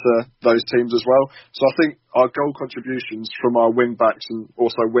compared to those teams as well. So I think our goal contributions from our wing backs and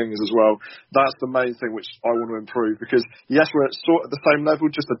also wingers as well, that's the main thing which I want to improve, because yes, we're sort of at the same level,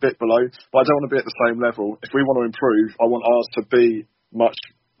 just a bit below, but I don't want to be at the same level. If we want to improve, I want ours to be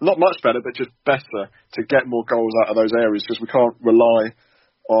not much better, but just better, to get more goals out of those areas, because we can't rely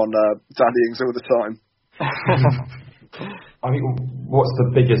on Danny Ings all the time. I mean, what's the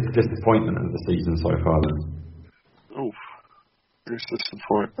biggest disappointment of the season so far then? Biggest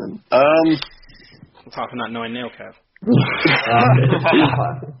disappointment. Apart from that 9-0, Kev. I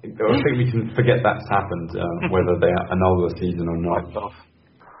think we can forget that's happened, whether they annul the season or not.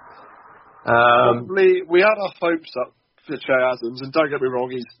 We had our hopes up for Che Adams, and don't get me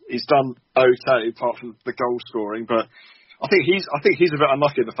wrong, he's done okay apart from the goal scoring, but I think he's a bit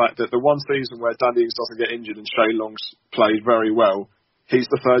unlucky in the fact that the one season where Danny Ings doesn't get injured and Shay Long's played very well, he's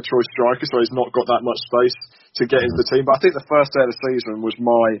the third choice striker, so he's not got that much space to get into the team. But I think the first day of the season was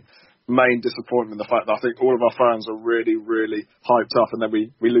my main disappointment, the fact that I think all of our fans are really, really hyped up, and then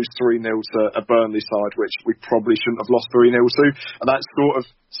we lose 3-0 to a Burnley side, which we probably shouldn't have lost 3-0 to, and that sort of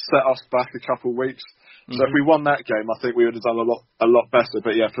set us back a couple of weeks. So if we won that game, I think we would have done a lot better.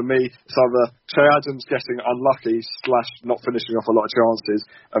 But yeah, for me, it's either Che Adams getting unlucky / not finishing off a lot of chances,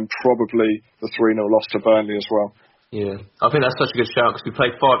 and probably the 3-0 loss to Burnley as well. Yeah, I think that's such a good shout, because we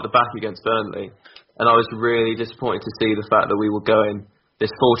played 5 at the back against Burnley, and I was really disappointed to see the fact that we were going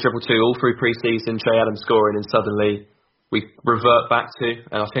this 4-2-2 all through pre-season, Che Adams scoring, and suddenly we revert back to,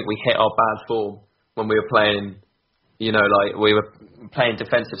 and I think we hit our bad form when we were playing. We were playing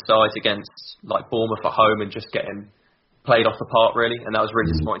defensive sides against Bournemouth at home and just getting played off the park really, and that was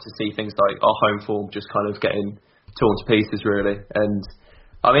really disappointing to see things like our home form just kind of getting torn to pieces really. And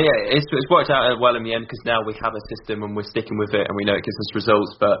I mean, it's worked out well in the end because now we have a system and we're sticking with it and we know it gives us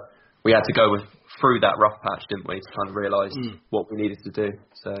results. But we had to go through that rough patch, didn't we, to kind of realise what we needed to do.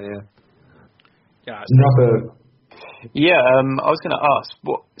 So I was going to ask,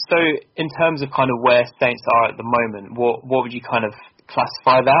 so in terms of kind of where Saints are at the moment, what would you kind of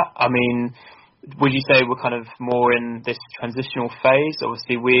classify that? I mean, would you say we're kind of more in this transitional phase?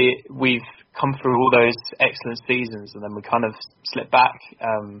 Obviously, we've come through all those excellent seasons, and then we kind of slipped back,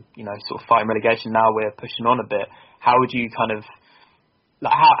 sort of fighting relegation. Now we're pushing on a bit. How would you kind of,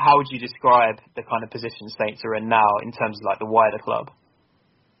 like, how would you describe the kind of position Saints are in now in terms of like the wider club?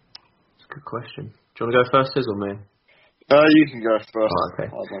 That's a good question. Do you want to go first, Sis, or me? You can go first. Oh, okay.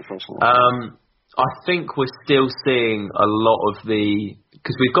 I'll go first. I think we're still seeing a lot of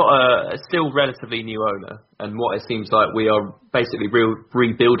because we've got a still relatively new owner, and what it seems like we are basically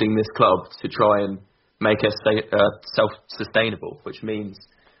rebuilding this club to try and make us self-sustainable, which means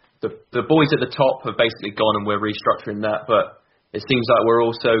the boys at the top have basically gone and we're restructuring that, but it seems like we're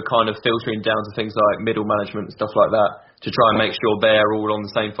also kind of filtering down to things like middle management and stuff like that to try and make sure they're all on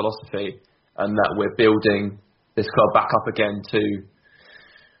the same philosophy and that we're building this club back up again to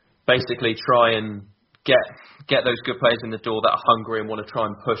basically try and get those good players in the door that are hungry and want to try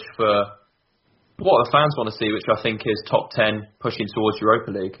and push for what the fans want to see, which I think is top 10 pushing towards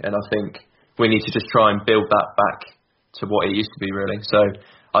Europa League. And I think we need to just try and build that back to what it used to be, really. So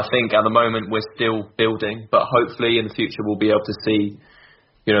I think at the moment we're still building, but hopefully in the future we'll be able to see,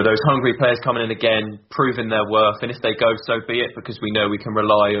 those hungry players coming in again, proving their worth. And if they go, so be it, because we know we can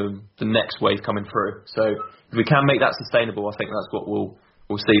rely on the next wave coming through. So if we can make that sustainable, I think that's what we'll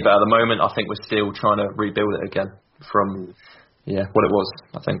see. But at the moment, I think we're still trying to rebuild it again from what it was,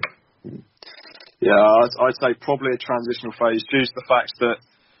 I think. Yeah, I'd say probably a transitional phase due to the fact that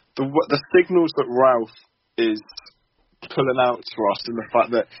the signals that Ralph is pulling out to us and the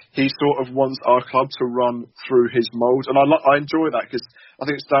fact that he sort of wants our club to run through his mould. And I enjoy that because I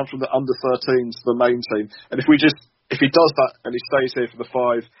think it's down from the under-13s to the main team. And if he does that and he stays here for the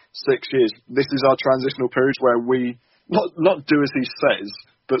 5-6 years, this is our transitional period where we not do as he says,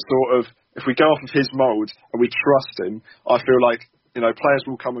 but sort of if we go off of his mould and we trust him, I feel like players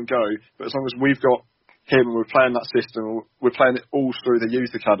will come and go. But as long as we've got him and we're playing that system, we're playing it all through the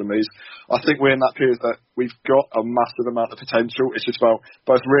youth academies, I think we're in that period that we've got a massive amount of potential. It's just about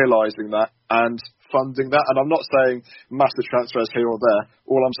both realising that and funding that. And I'm not saying massive transfers here or there.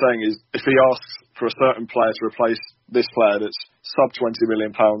 All I'm saying is if he asks for a certain player to replace this player that's sub £20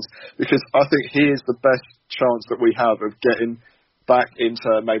 million, because I think he is the best chance that we have of getting back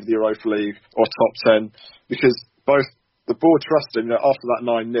into maybe the Europa League or top 10, because both the board trust him. After that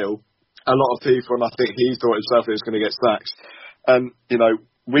 9-0, a lot of people, and I think he thought himself he was going to get sacked. And,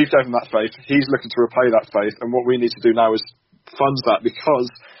 we've given him that faith. He's looking to repay that faith. And what we need to do now is fund that, because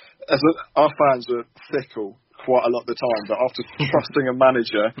our fans are fickle quite a lot of the time. But after trusting a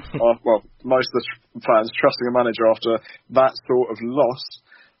manager, most of the fans trusting a manager after that sort of loss,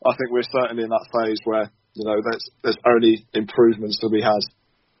 I think we're certainly in that phase where, there's only improvements to be had.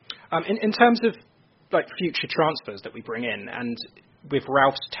 In terms of future transfers that we bring in, and with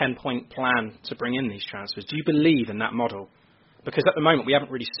Ralph's 10-point plan to bring in these transfers, do you believe in that model? Because at the moment we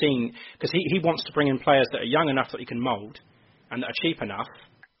haven't really seen, because he wants to bring in players that are young enough that he can mould and that are cheap enough.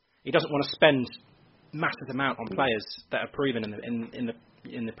 He doesn't want to spend massive amount on players that are proven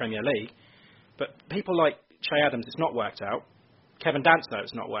in the Premier League. But people like Che Adams, it's not worked out. Kevin Danso,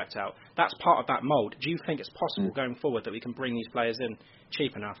 it's not worked out. That's part of that mould. Do you think it's possible going forward that we can bring these players in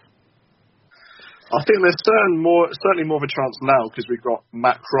cheap enough? I think there's certainly more of a chance now because we've got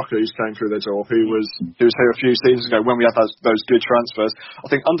Matt Crocker who's came through the door, who was here a few seasons ago when we had those good transfers. I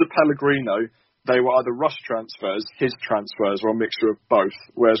think under Pellegrino, they were either rush transfers, his transfers, or a mixture of both.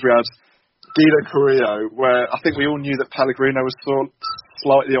 Whereas we had Guido Carrillo, where I think we all knew that Pellegrino was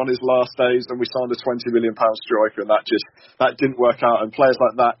slightly on his last days, and we signed a £20 million striker, and that didn't work out. And players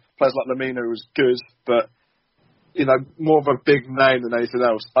like Lamina was good, but more of a big name than anything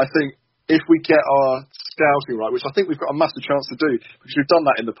else. I think if we get our scouting right, which I think we've got a massive chance to do, because we've done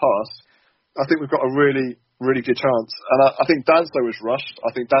that in the past, I think we've got a really, really good chance. And I think Danso was rushed.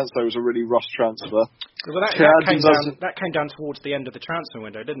 I think Danso was a really rushed transfer. Well, that came down towards the end of the transfer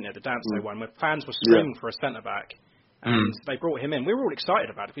window, didn't it? The Danso one, where fans were screaming for a centre-back. And they brought him in. We were all excited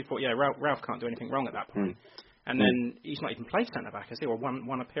about it. We thought, Ralph can't do anything wrong at that point. And then he's not even played centre-back, has he? Or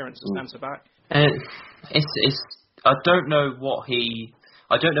one appearance as centre-back. I don't know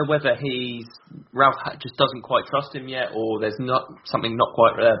I don't know whether Ralph just doesn't quite trust him yet, or there's something not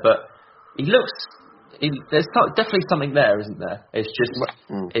quite there. But he looks there's definitely something there, isn't there? It's just,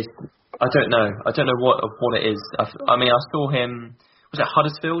 I don't know what it is. I mean, I saw him. Was it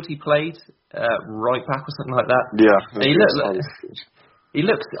Huddersfield? He played right back or something like that. Yeah. He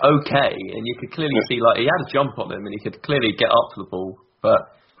looks okay, and you could clearly see he had a jump on him, and he could clearly get up to the ball.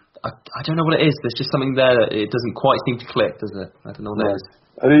 But I don't know what it is. There's just something there that it doesn't quite seem to click, does it? I don't know what it is.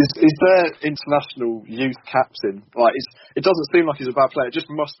 And is their international youth captain? It doesn't seem like he's a bad player. It just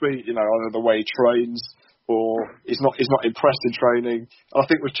must be, either the way he trains or he's not impressed in training. And I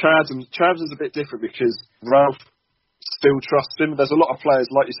think with Chavson's a bit different because Ralph still trusts him. There's a lot of players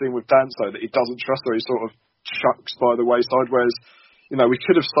like you've seen with Danso that he doesn't trust, or he sort of chucks by the wayside. Whereas we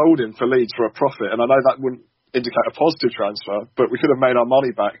could have sold him for Leeds for a profit, and I know that wouldn't indicate a positive transfer, but we could have made our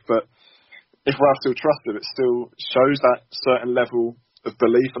money back. But if Ralph still trusts him, it still shows that certain level of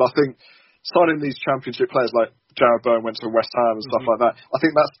belief. And I think signing these championship players like Jarrod Bowen went to West Ham and stuff like that, I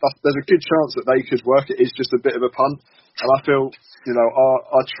think that's there's a good chance that they could work. It is just a bit of a punt. And I feel,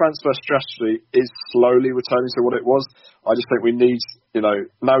 our transfer strategy is slowly returning to what it was. I just think we need,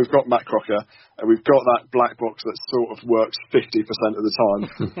 now we've got Matt Crocker and we've got that black box that sort of works 50% of the time.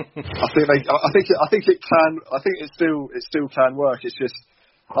 I think it still can work. It's just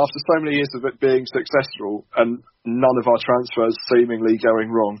after so many years of it being successful and none of our transfers seemingly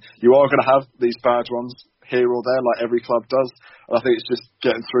going wrong, you are going to have these bad ones here or there, like every club does. And I think it's just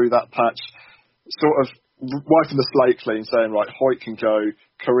getting through that patch, sort of wiping the slate clean, saying, right, Hoyt can go,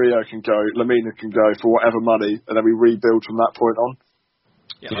 Carrillo can go, Lamina can go for whatever money, and then we rebuild from that point on.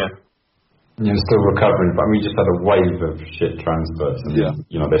 Yeah, still recovering, but we just had a wave of shit transfers, and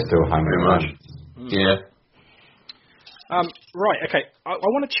they're still hanging around. Yeah. Right, okay. I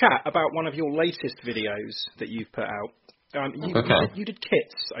want to chat about one of your latest videos that you've put out. You did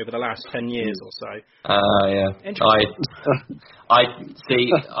kits over the last 10 years or so. Yeah. I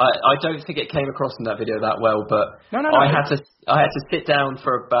see. I don't think it came across in that video that well, but no. I had to sit down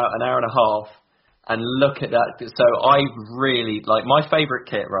for about an hour and a half and look at that. So I really my favourite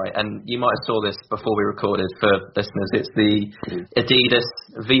kit, right? And you might have saw this before we recorded for listeners. It's the Adidas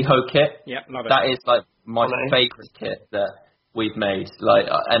Viho kit. Yeah, love it. That is my favourite kit that we've made.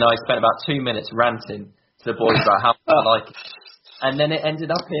 And I spent about 2 minutes ranting to the boys about how I like it. And then it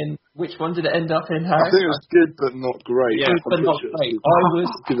ended up in, which one did it end up in, Harry? I think it was good but not great. Yeah, good but not great. I was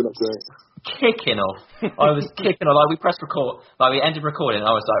kicking off. We pressed record, we ended recording, and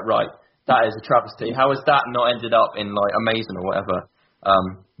I was like, right, that is a travesty. How has that not ended up in amazing or whatever?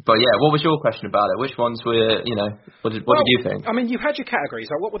 But yeah, what was your question about it? Which ones were, what did you think? I mean, you had your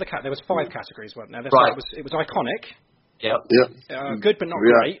categories. What were the categories? There was 5 categories, weren't there? Right. It was iconic. Yep. Good but not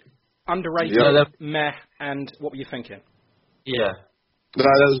great. Underrated, meh, and what were you thinking? Yeah. No,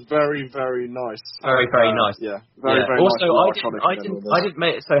 that was very, very nice. Very, very nice. Yeah. Very, very also, nice. I didn't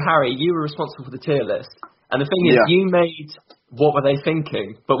make it. So, Harry, you were responsible for the tier list. And the thing is, you made what were they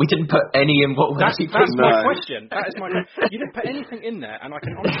thinking, but we didn't put any in what were they thinking. That's my question. That is my question. You didn't put anything in there, and I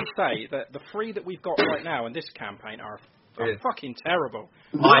can honestly say that the 3 that we've got right now in this campaign are fucking terrible.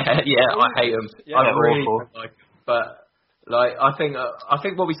 I hate them. Yeah, I really don't like them. But I think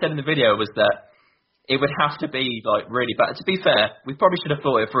what we said in the video was that it would have to be really bad. To be fair, we probably should have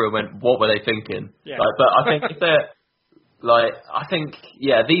thought it through and went, what were they thinking? Yeah. But I think if they're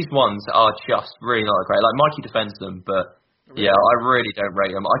these ones are just really not great. Mikey defends them, but I really don't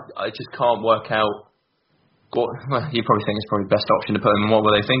rate them. I just can't work out you probably think it's probably the best option to put them in what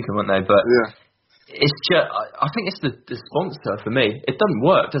were they thinking, weren't they? But it's just, I think it's the sponsor for me. It doesn't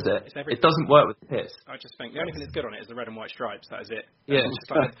work, does it? It doesn't work with the kits. I just think the only thing that's good on it is the red and white stripes. That is it. Yeah.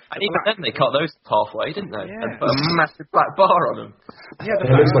 And even then they cut those halfway, didn't they? Yeah. And put a massive black bar on them. Yeah,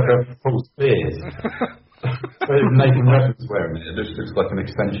 it looks like a false beard. So Nathan Redmond's wearing it. It just looks like an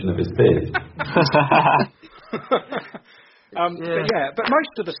extension of his beard. But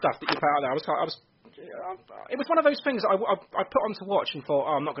most of the stuff that you put out there, it was one of those things I put on to watch and thought,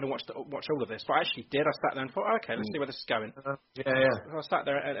 I'm not going to watch all of this, but I actually did. I sat there and thought, okay, let's see where this is going. So I sat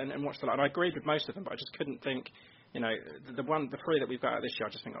there and watched a lot, and I agreed with most of them, but I just couldn't think, the 3 that we've got out this year,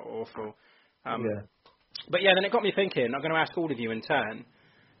 I just think are awful. But then it got me thinking. I'm going to ask all of you in turn.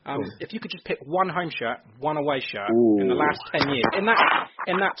 If you could just pick one home shirt, one away shirt in the last 10 years, in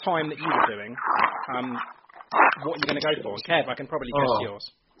that time that you were doing, what are you going to go for? Kev, I can probably guess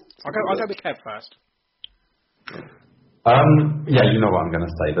yours. I'll go with Kev first. You know what I'm going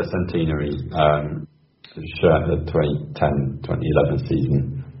to say. The Centenary shirt, the 2010-2011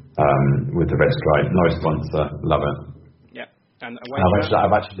 season with the red stripe. No sponsor, love it. Yeah, and away shirt?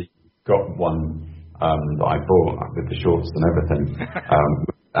 I've actually got one that I bought with the shorts and everything.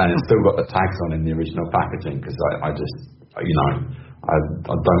 And it's still got the tags on in the original packaging because I just, I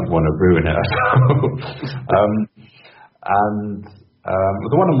don't want to ruin it at all. And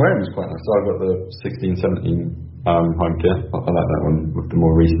the one I'm wearing is quite nice. So I've got the 16-17 home kit. I like that one with the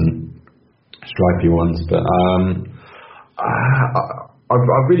more recent stripy ones. But I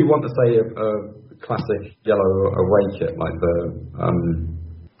really want to say a classic yellow away kit like the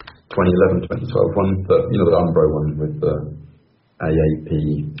 2011-2012 one, the Umbro one with the AAP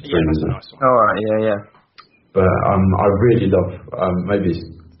strings. Yeah, that's a nice one. All right, yeah. But I really love, maybe it's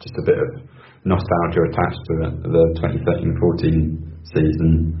just a bit of nostalgia attached to the 2013-14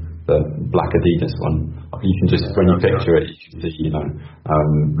 season, the black Adidas one. You can just, when you picture it, you can see,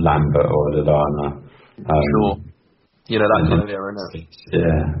 Lambert or Lallana. Sure. That kind of era, isn't it?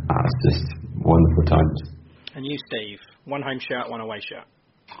 Yeah, it's just wonderful times. And you, Steve, one home shirt, one away shirt.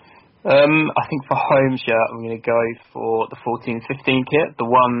 I think for home shirt, I'm going to go for the 14-15 kit, the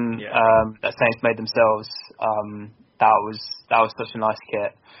one that Saints made themselves. That was such a nice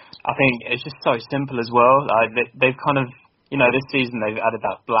kit. I think it's just so simple as well. They've kind of, this season they've added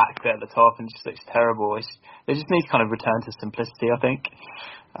that black bit at the top and it just looks terrible. They just need to kind of return to simplicity, I think.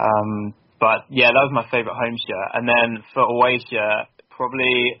 But yeah, that was my favourite home shirt. And then for away shirt,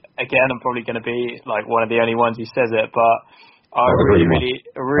 I'm probably going to be like one of the only ones who says it, but I really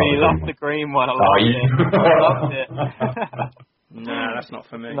loved the green one. I loved it. No, that's not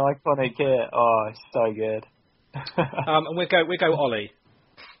for me. An iconic kit. Oh, it's so good. And we go Ollie.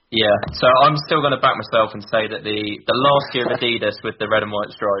 Yeah, so I'm still going to back myself and say that the last year of Adidas with the red and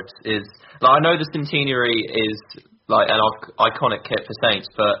white stripes is, I know the Centenary is like an iconic kit for Saints,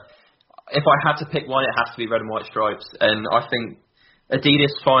 but if I had to pick one, it has to be red and white stripes, and I think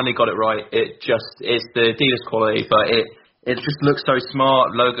Adidas finally got it right. It's the Adidas quality, but it just looks so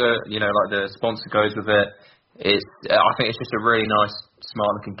smart. Logo, like the sponsor goes with it. I think it's just a really nice,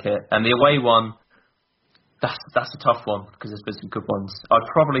 smart looking kit. And the away one, that's a tough one because there's been some good ones. I'd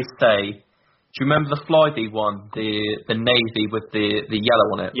probably say, do you remember the Flyby one, the navy with the yellow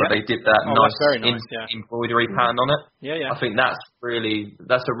on it? Yeah. Where they did that nice embroidery pattern on it. Yeah. I think that's a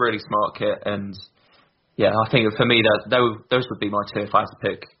really smart kit, and yeah, I think for me those would be my two if I had to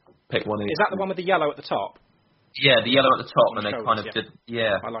pick one. Is that the one with the yellow at the top? Yeah, the yellow at the top, and they kind of did.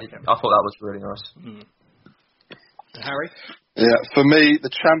 Yeah, I like it. I thought that was really nice. Mm. Harry? Yeah, for me,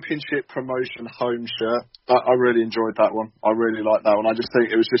 the championship promotion home shirt, I really enjoyed that one. I really liked that one. I just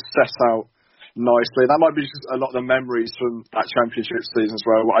think it was just set out nicely. That might be just a lot of the memories from that championship season as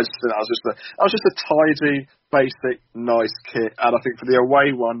well. I just think that was just a tidy, basic, nice kit. And I think for the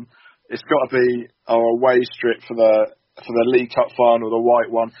away one, it's got to be our away strip for the League Cup final, the white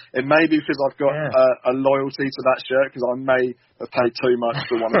one. It may be because I've got a loyalty to that shirt, because I may have paid too much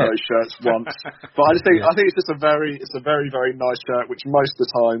for one of those shirts once. But I think it's just a very, very nice shirt, which most of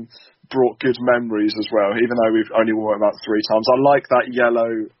the time brought good memories as well, even though we've only worn it about 3 times. I like that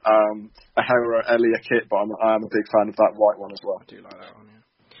yellow Ahero Elia kit, but I am a big fan of that white one as well. I do like that one,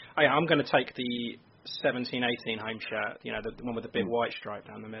 yeah. I'm going to take the 17-18 home shirt, the one with the big white stripe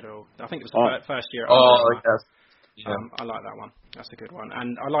down the middle. I think it was the first year. Yeah. I like that one. That's a good one.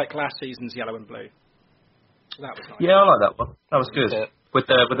 And I like last season's yellow and blue. That was nice. Yeah, I like that one. That was good. With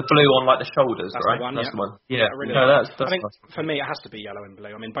the blue on like the shoulders, that's right? The one, that's yeah. the one. Yeah. Really that's I think nice. for me it has to be yellow and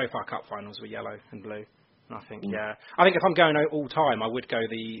blue. I mean, both our cup finals were yellow and blue. And I think, I think if I'm going all time, I would go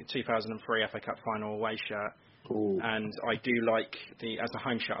the 2003 FA Cup final away shirt. Ooh. And I do like as a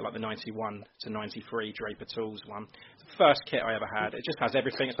home shirt, I like the 91 to 93 Draper Tools one. It's the first kit I ever had. It just has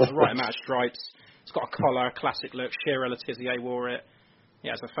everything. It's got the right amount of stripes. It's got a collar, classic look. Shearer Letizia wore it.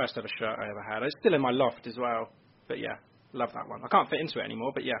 Yeah, it's the first ever shirt I ever had. It's still in my loft as well. But yeah, love that one. I can't fit into it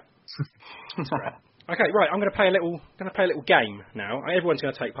anymore, but yeah. It's great. Okay, right. I'm going to play a little game now. Everyone's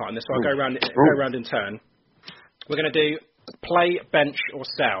going to take part in this, so I'll go round in turn. We're going to do play, bench, or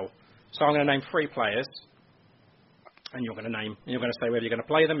sell. So I'm going to name 3 players, and you're going to say whether you're going to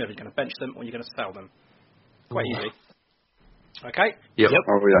play them, whether you're going to bench them, or you're going to sell them. Quite easy. Okay. Yep.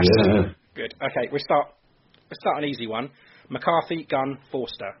 Oh yeah. Good. Okay, let's start an easy one. McCarthy, Gunn,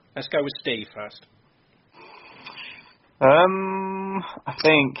 Forster. Let's go with Steve first. I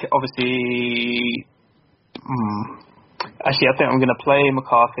think, obviously... Actually, I think I'm going to play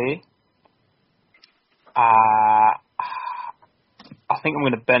McCarthy. I think I'm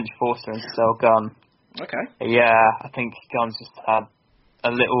going to bench Forster and sell Gunn. Okay. Yeah, I think Gunn's just had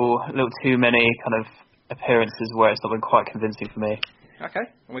a little too many kind of appearances where it's not been quite convincing for me. Okay,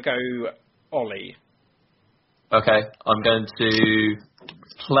 and we go Ollie. Okay, I'm going to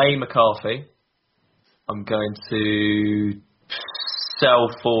play McCarthy. I'm going to sell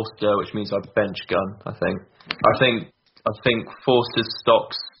Forster, which means I bench Gunn. I think Forster's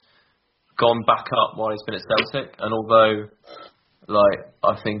stock's gone back up while he's been at Celtic, and although Like,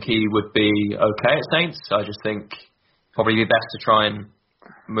 I think he would be okay at Saints. I just think probably be best to try and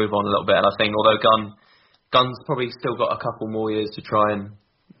move on a little bit. And I think although Gunn's probably still got a couple more years to try and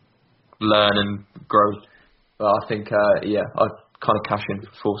learn and grow. But I think, I'd kind of cash in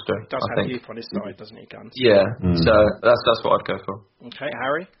for Forster. He does have youth on his side, doesn't he, Gunn? Yeah, so that's what I'd go for. Okay,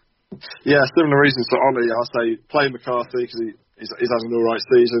 Harry? Yeah, similar reasons to Ollie. I'll say play McCarthy because he's having an all right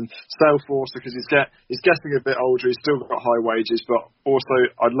season. Sell Forster because he's getting a bit older. He's still got high wages, but also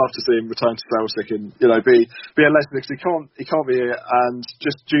I'd love to see him return to Celtic and be a legend because he can't be here. And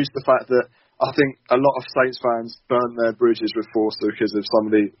just due to the fact that I think a lot of Saints fans burnt their bridges with Forster because of some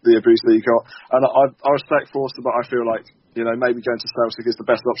of the abuse that he got. And I respect Forster, but I feel like maybe going to Celtic is the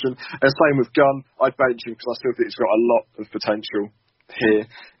best option. And same with Gunn. I'd bench him because I still think he's got a lot of potential here.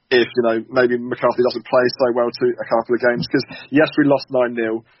 If, maybe McCarthy doesn't play so well to a couple of games, because yes, we lost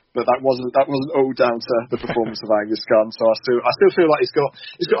 9-0, but that wasn't all down to the performance of Angus Gunn. So I still feel like he's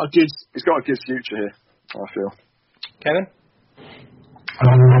got a good future here. I feel. Kevin?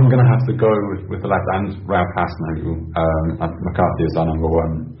 I'm going to have to go with the left and Ralph Hasenhüttl. McCarthy is our number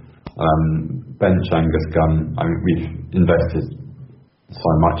one. Bench Angus Gunn. I mean, we've invested so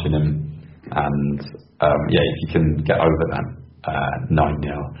much in him, and if you can get over that 9-0,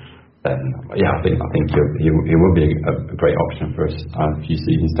 then I think he will be a great option for us a few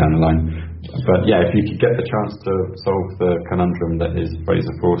seasons down the line. But if you could get the chance to solve the conundrum that is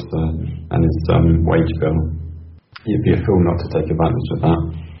Fraser Forster and his wage bill, you'd be a fool not to take advantage of that.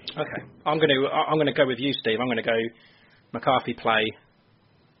 Okay, I'm going to go with you, Steve. I'm going to go McCarthy play,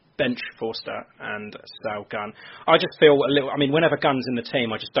 bench Forster and sell Gunn. I just feel a little. I mean, whenever Gunn's in the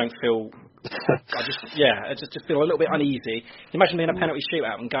team, I just don't feel. I just feel a little bit uneasy. Imagine being a penalty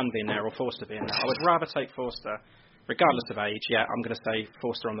shootout and Gunn being there or Forster being there. I would rather take Forster, regardless of age. Yeah, I'm going to say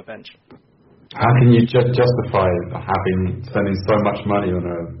Forster on the bench. How can you justify spending so much money on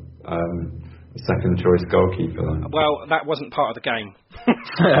a second choice goalkeeper? Well, that wasn't part of the game.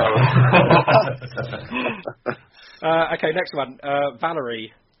 Okay, next one.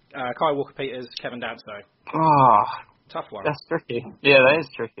 Valerie. Kyle Walker-Peters, Kevin Danso. Tough one. That's tricky. Yeah, that is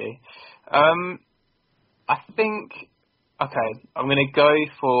tricky. I think, I'm going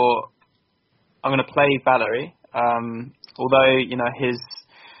to play Valerie. Although,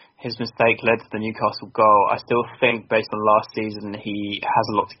 his mistake led to the Newcastle goal, I still think based on last season he has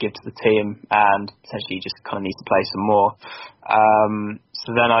a lot to give to the team and potentially just kind of needs to play some more.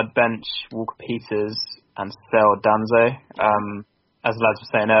 So then I'd bench Walker-Peters and sell Danso. As the lads were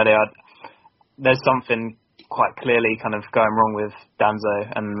saying earlier, there's something quite clearly kind of going wrong with Danso,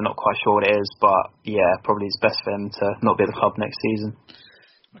 and I'm not quite sure what it is, but probably it's best for him to not be at the club next season.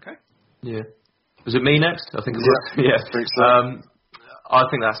 Okay. Yeah. Was it me next? I think it was. Yeah. I think so. I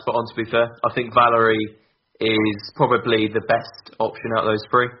think that's spot on, to be fair. I think Valerie is probably the best option out of those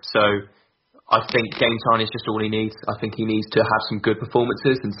three. So I think game time is just all he needs. I think he needs to have some good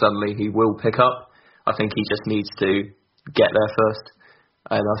performances, and suddenly he will pick up. I think he just needs to get there first,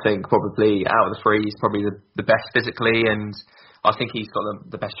 and I think probably out of the three he's probably the best physically, and I think he's got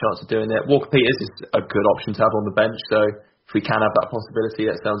the best chance of doing it. Walker-Peters is a good option to have on the bench, so if we can have that possibility,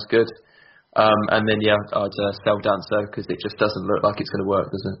 that sounds good. And then I'd sell Danso because it just doesn't look like it's going to work,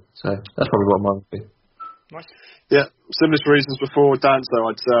 does it? So that's probably what mine would be. Nice. Yeah, similar reasons before. Danso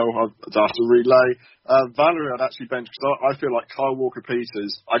I'd sell. I'd have to relay. Valerie I'd actually bench because I feel like Kyle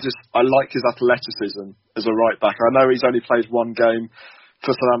Walker-Peters, I like his athleticism as a right back. I know he's only played one game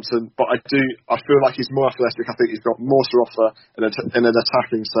for Southampton, but I feel like he's more athletic. I think he's got more to offer in an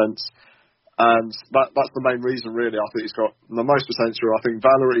attacking sense, and that's the main reason really. I think he's got the most potential. I think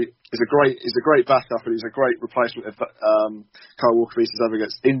Valerie is a great backup, and he's a great replacement if Kyle Walker-Peters ever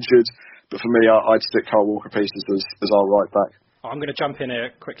gets injured. But for me, I'd stick Kyle Walker-Peters as our right back. I'm going to jump in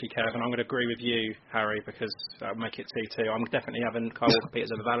here quickly, Kev, and I'm going to agree with you, Harry, because that'll make it 2-2. I'm definitely having Kyle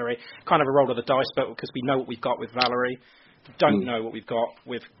Walker-Peters over Valerie. Kind of a roll of the dice, but because we know what we've got with Valerie. Don't know what we've got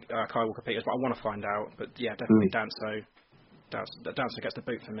with Kyle Walker-Peters, but I want to find out. But yeah, definitely Danso gets the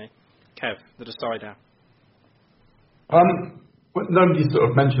boot for me. Kev, the decider. Nobody sort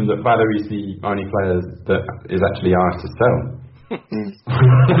of mentioned that Valerie's the only player that is actually ours to sell.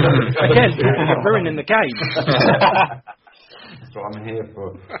 Again, you're ruining the game. That's what I'm here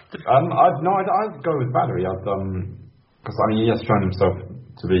for. I'd go with Valerie. Because he has shown himself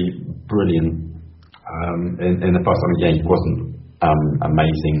to be brilliant in the past. He wasn't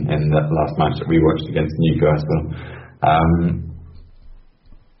amazing in the last match that we watched against Newcastle.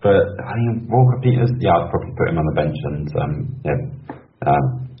 But Walker-Peters, I'd probably put him on the bench and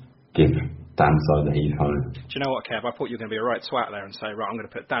give Danso the heave home. Do you know what, Kev? I thought you were going to be a right twat there and say, right, I'm going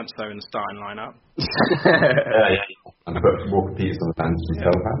to put Danso in the starting lineup. And put Walker Peters on the bench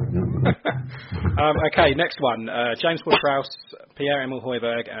himself. Okay, next one. James Ward-Prowse, Pierre-Emile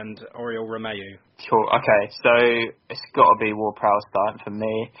Højbjerg and Oriol Romeu. Sure, okay. So it's got to be Ward-Prowse starting for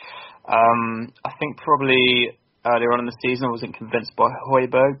me. I think probably earlier on in the season I wasn't convinced by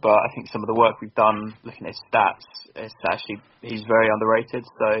Højbjerg, but I think some of the work we've done looking at his stats, he's very underrated.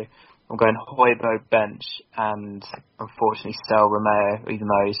 So I'm going Højbjerg bench and unfortunately sell Romeu, even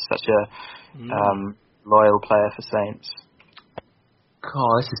though he's such a loyal player for Saints.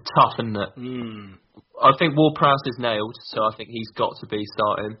 God, this is tough, isn't it? I think Ward-Prowse is nailed, so I think he's got to be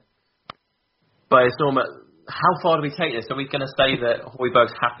starting. But it's almost, how far do we take this? Are we going to say that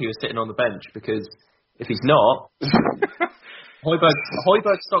Højbjerg's happy with sitting on the bench? Because if he's not,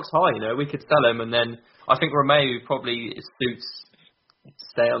 Højbjerg's stock's high, we could sell him, and then I think Romeu probably suits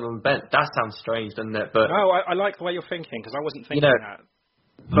staying on the bench. That sounds strange, doesn't it? But no, I like the way you're thinking, because I wasn't thinking that.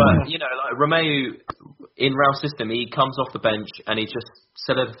 But, like Romeu, in Raul's system, he comes off the bench and he just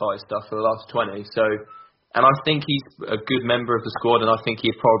solidifies stuff for the last 20. So, and I think he's a good member of the squad, and I think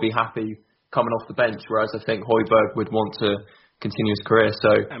he'd probably be happy coming off the bench, whereas I think Højbjerg would want to continue his career.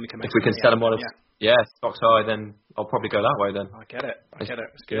 So, if we can sell him on stocks high, then I'll probably go that way then. I get it. It's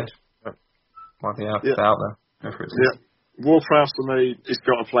good. Yeah. Might be out there. Ward-Prowse for me, he's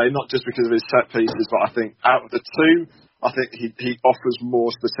got to play, not just because of his set pieces, but I think out of the two, I think he offers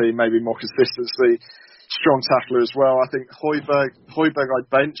more to the team, maybe more consistency, strong tackler as well. I think Højbjerg I'd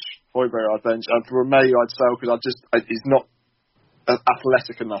bench, and for Romeu I'd sell because he's not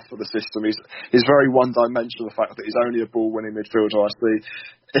athletic enough for the system. He's very one-dimensional. The fact that he's only a ball-winning midfielder. I see.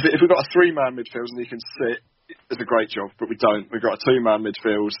 If we've got a three-man midfield and he can sit, it's a great job, but we don't. We've got a two-man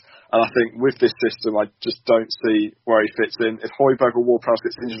midfield, and I think with this system, I just don't see where he fits in. If Højbjerg or Ward-Prowse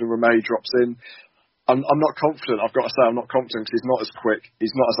gets injured and Romeu drops in, I'm not confident. I've got to say I'm not confident because he's not as quick,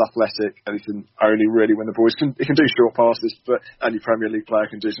 he's not as athletic, and he can only really win the ball. He can do short passes, but any Premier League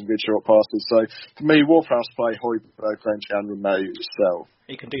player can do some good short passes. So for me, Ward-Prowse play, Højbjerg bench, and Romeu sell.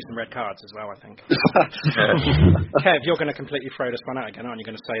 He can do some red cards as well, I think. Kev, you're going to completely throw this one out again, aren't you?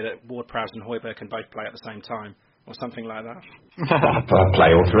 You're going to say that Ward-Prowse and Højbjerg can both play at the same time, or something like that? I'll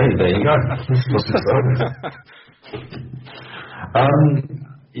play all three. There you go.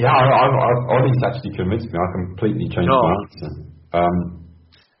 Ollie's actually convinced me. I completely changed my answer.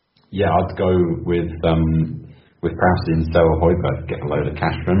 I'd go with Prowse and sell Højbjerg, get a load of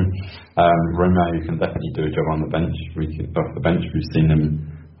cash from him. Romeu can definitely do a job on the bench. Off the bench, we've seen him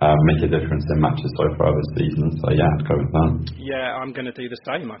make a difference in matches so far this season. So I'd go with that. Yeah, I'm going to do the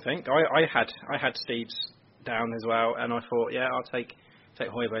same. I think I had Steve's down as well, and I thought, I'll take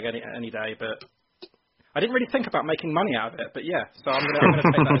Højbjerg any day, but I didn't really think about making money out of it, but so I'm going to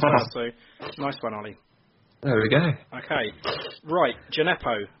take that as well. So nice one, Ollie. There we go. Okay, right,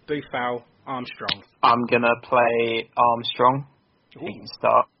 Djenepo, Boufal, Armstrong. I'm going to play Armstrong. Ooh. He can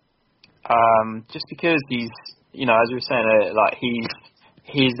start. Just because he's, as you were saying,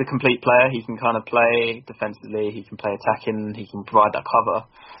 he's the complete player. He can kind of play defensively, he can play attacking, he can provide that cover.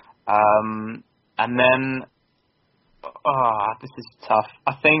 And then, this is tough.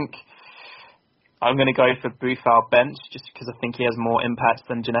 I think I'm going to go for Boufal bench just because I think he has more impact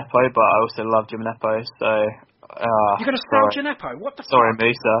than Djenepo, but I also love Djenepo, so... You're going to sell Djenepo? What the Sorry, fuck?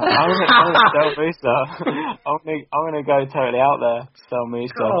 Musa. I'm going to sell Musa. I'm going to go totally out there, sell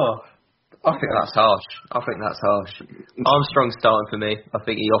Musa. Oh, I think that's harsh. Armstrong's starting for me. I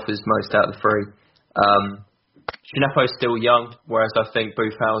think he offers most out of the three. Djenepo's still young, whereas I think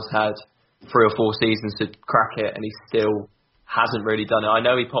Boufal's had 3 or 4 seasons to crack it, and he still hasn't really done it. I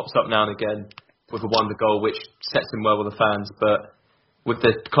know he pops up now and again with a wonder goal, which sets him well with the fans, but with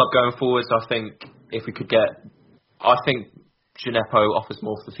the club going forwards, I think if we could get... I think Djenepo offers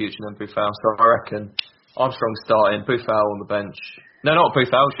more for the future than Boufal, so I reckon Armstrong starting, Boufal on the bench. No, not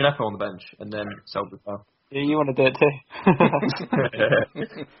Boufal, Djenepo on the bench, and then sell Boufal. Yeah, you want to do it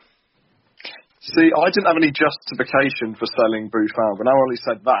too. See, I didn't have any justification for selling Boufal, but now Ollie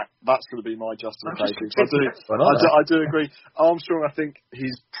said that's going to be my justification. I do agree. Armstrong, I think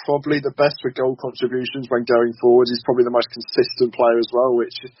he's probably the best for goal contributions when going forward. He's probably the most consistent player as well,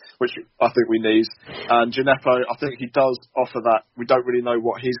 which I think we need. And Djenepo, I think he does offer that. We don't really know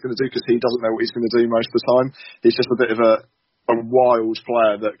what he's going to do because he doesn't know what he's going to do most of the time. He's just a bit of a wild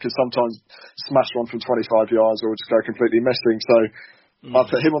player that can sometimes smash one from 25 yards or just go completely missing. So I'll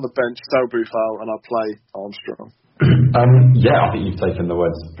put him on the bench, sell Boufal, and I'll play Armstrong. I think you've taken the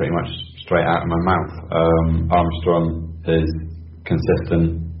words pretty much straight out of my mouth. Armstrong is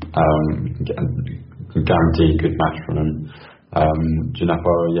consistent, can guarantee a good match from him.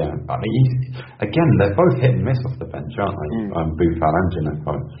 Djenepo, I mean, they're both hit and miss off the bench, aren't they? Boufal and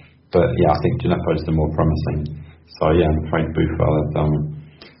Djenepo. But I think Djenepo is the more promising. So yeah, I'm afraid Boufal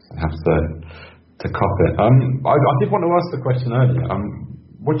has to cop it. I did want to ask the question earlier.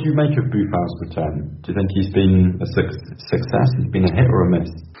 What do you make of Boufal's return? Do you think he's been a success? He's been a hit or a miss?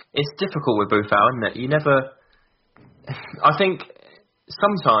 It's difficult with Boufal, isn't it? You never. I think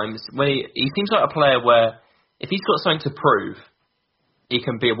sometimes when he seems like a player where if he's got something to prove, he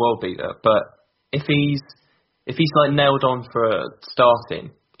can be a world beater. But if he's like nailed on for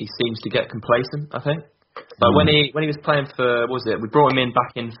starting, he seems to get complacent. I think. Like when he was playing for, what was it? We brought him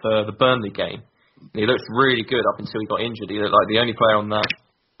back in for the Burnley game. And he looked really good up until he got injured. He looked like the only player on that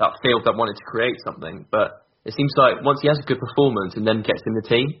field that wanted to create something. But it seems like once he has a good performance and then gets in the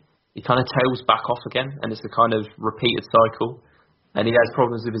team, he kind of tails back off again, and it's a kind of repeated cycle. And he has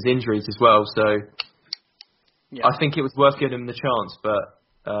problems with his injuries as well. So I think it was worth giving him the chance. But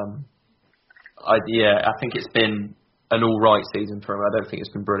I think it's been an all right season for him. I don't think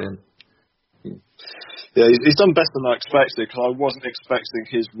it's been brilliant. Yeah, he's done better than I expected, because I wasn't expecting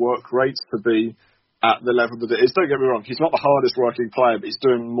his work rates to be at the level that it is. Don't get me wrong, he's not the hardest working player, but he's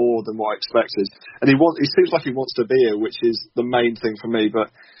doing more than what I expected. And he seems like he wants to be here, which is the main thing for me. But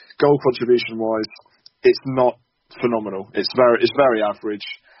goal contribution wise, it's not phenomenal. It's very average.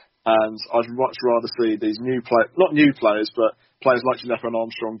 And I'd much rather see these not new players, but players like Djenepo and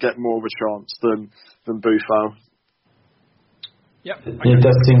Armstrong get more of a chance than Boufal. Yep. He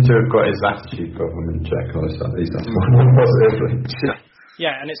does seem to have got his attitude problem in check, at least that's positively.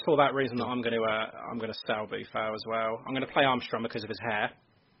 Yeah, and it's for that reason that I'm going to sell Boufal as well. I'm going to play Armstrong because of his hair.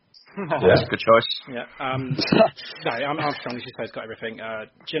 That's a good choice. Yeah. Armstrong, as you say, has got everything.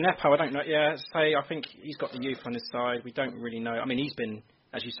 Djenepo, I don't know. Yeah, I think he's got the youth on his side. We don't really know. I mean, he's been,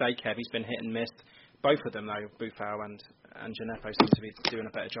 as you say, Kev, he's been hit and missed. Both of them, though, Boufal and Djenepo, seem to be doing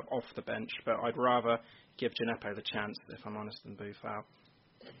a better job off the bench. But I'd rather give Djenepo the chance, if I'm honest, than Boufal.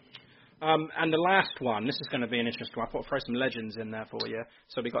 And the last one, this is going to be an interesting one. I thought I'd throw some legends in there for you.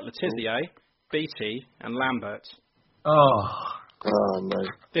 So we've got Le Tissier, Beattie, and Lambert. Oh no.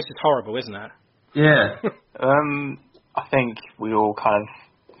 This is horrible, isn't it? Yeah. I think we're all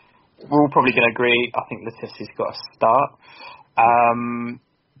probably going to agree. I think Le Tissier's got a start.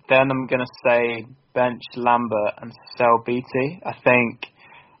 Then I'm going to say bench Lambert and sell Beattie. I think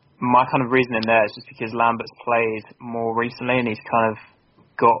my kind of reasoning there is just because Lambert's played more recently and he's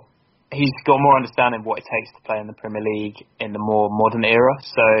got more understanding of what it takes to play in the Premier League in the more modern era.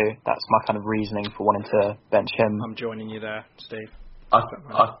 So that's my kind of reasoning for wanting to bench him. I'm joining you there, Steve. I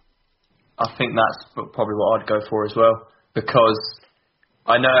think that's probably what I'd go for as well, because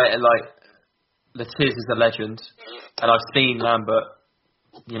I know Le Tissier is a legend, and I've seen Lambert,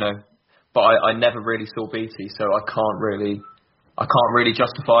 but I never really saw Beattie, so I can't really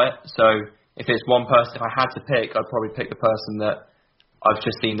justify it. So if it's one person, if I had to pick, I'd probably pick the person that I've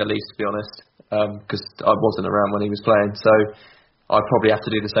just seen the least, to be honest, because I wasn't around when he was playing. So I'd probably have to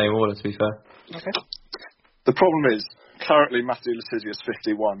do the same order, to be fair. Okay. The problem is, currently Matthew Le Tissier is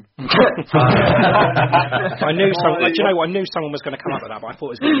 51. I knew someone. Do you know what? I knew someone was going to come up with that, but I thought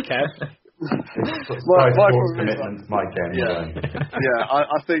it was going to be Kev.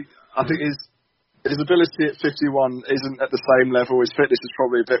 I think his ability at 51 isn't at the same level. His fitness is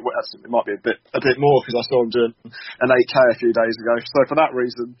probably it might be a bit more, because I saw him doing an 8K a few days ago. So for that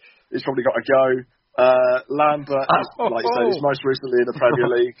reason, he's probably got to go. Lambert, like you say, he's most recently in the Premier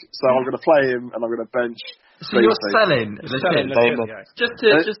League, so I'm going to play him and I'm going to bench. So you're selling just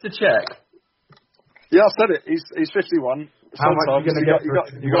to check. Yeah, I've said it. He's 51. How much are you going to get? You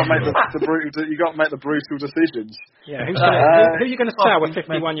got to make the brutal decisions. Yeah, who are you going to sell a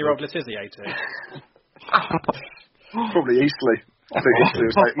 51-year-old Le Tissier to? Probably Eastleigh. I think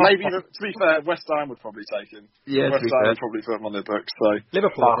Eastleigh would take. Maybe, to be fair, West Ham would probably take him. Yeah, West Ham would probably put him on their books. So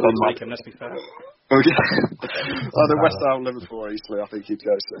Liverpool would take him. Let's be fair. Either West Ham, Liverpool, or Eastleigh. I think he'd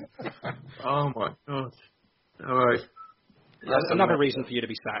go to. Oh my God! All right. That's another reason for you to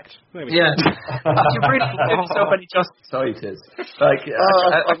be sacked. Yeah. You really give yourself any justice, I've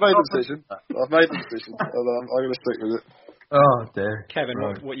made the decision. I'm going to stick with it. Oh dear. Kevin,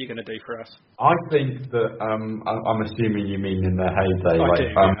 what are you going to do for us? I think that I'm assuming you mean in their heyday.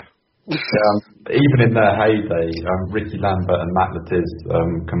 Even in their heyday, Ricky Lambert and Matt Le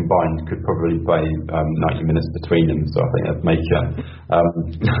Tissier combined could probably play 90 minutes between them, so I think that'd make it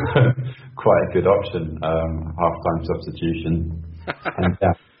quite a good option, half-time substitution. And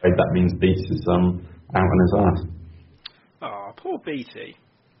that means Beattie is out on his ass. Oh, poor Beattie.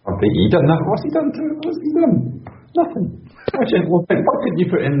 He done that. What's he done to him? What's he done? Nothing. What did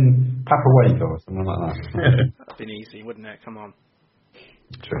you put in Papawago or something like that? That'd been easy, wouldn't it? Come on.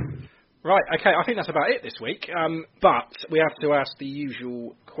 True. Right, okay, I think that's about it this week. But we have to ask the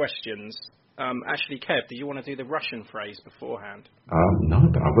usual questions. Actually, Kev, do you want to do the Russian phrase beforehand? No,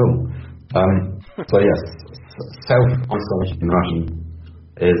 but I will. So yes, self-isolation in Russian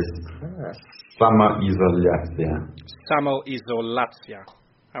is samoizolatsiya. Samoizolatsiya.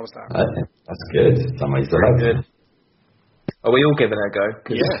 How was that? That's good. Samoizolatsiya. Are we all giving it a go?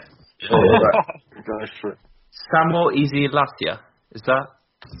 Yeah. Go for it. Samoizolatsiya. Is that?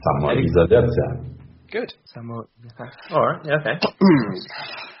 Samoizolatsiya. Good. All right. Yeah, okay.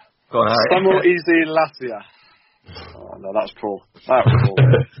 Go on, Harry. Samoizolatsiya. Oh no, that's Paul.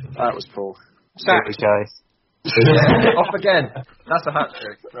 That was Paul. Sack. Off again. That's a hat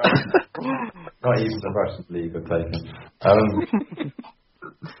trick. Right. Not even the Russian league are taken.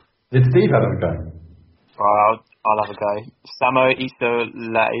 Did Steve have a go? I'll have a go.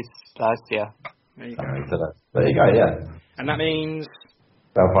 Samoizolatsiya. There you go. There you go, yeah. And that means?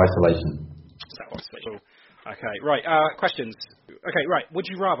 Self-isolation. Self-isolation. Okay, right. Questions. Okay, right. Would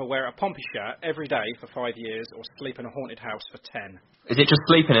you rather wear a Pompey shirt every day for 5 years or sleep in a haunted house for 10? Is it just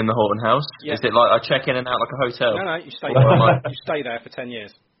sleeping in the haunted house? Yeah. Is it like I check in and out like a hotel? No, you stay there. You stay there for 10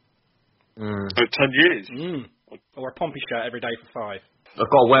 years. For 10 years? Or a Pompey shirt every day for 5. I've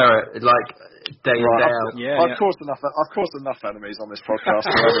got to wear it like day in, day out. I've caused enough enemies on this podcast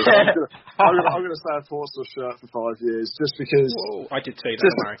already. I'm going to stay in Portsmouth shirt for 5 years just because. Whoa, I did too.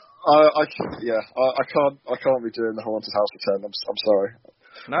 Don't worry. I can't be doing the haunted house for 10. I'm sorry.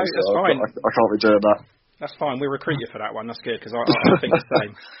 No, that's fine. I can't be doing that. That's fine. We'll recruit you for that one. That's good because I think the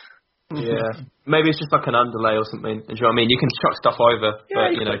same. Yeah, maybe it's just like an underlay or something. Do you know what I mean? You can chuck stuff over,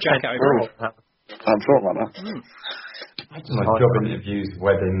 but you know, jacket over. I'm thought about that. Like job interviews,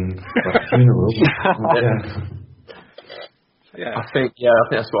 weddings, funerals. Yeah. I think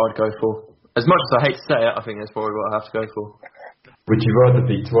that's what I'd go for. As much as I hate to say it, I think that's probably what I have to go for. Would you rather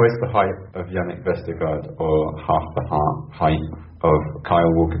be twice the height of Yannick Vestergaard or half the height of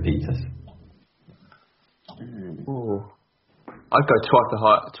Kyle Walker-Peters? Ooh. I'd go twice the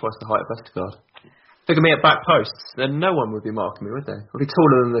height of Vestergaard. Look at me at back posts, then no one would be marking me, would they? I'd be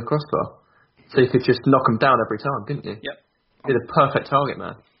taller than the crossbar. So you could just knock them down every time, couldn't you? Yep. Be the perfect target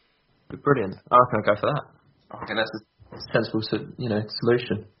man. Be brilliant. I reckon I'd go for that. I reckon that's a sensible,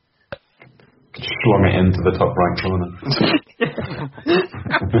 solution. Slung it into the top right corner.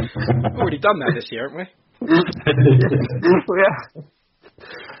 Already done that this year, haven't we? Yeah.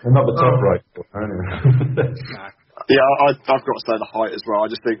 Well, not the top right corner. Yeah, I've got to say the height as well. I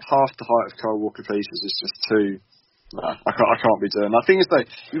just think half the height of Kyle Walker-Peters is just too. I can't be doing that. The thing is though,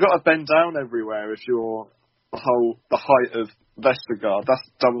 you've got to bend down everywhere if you're the height of Vestergaard. That's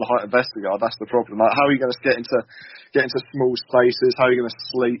double the height of Vestergaard. That's the problem. Like, how are you going to get into small spaces? How are you going to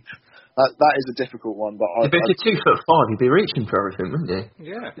sleep? That is a difficult one. But if you're 2'5", you'd be reaching for everything, wouldn't you?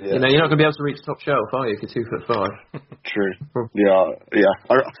 Yeah. You know, you're not going to be able to reach the top shelf, are you? If you're 2'5". True. Yeah.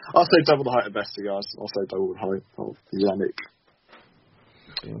 I'll say double the height of Vestergaard. I'll say double the height of Yannick.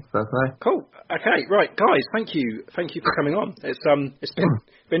 Cool. Okay, right, guys. Thank you for coming on. It's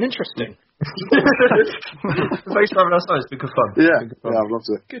been interesting. Thanks for having us on. It's been good fun. Yeah, I've loved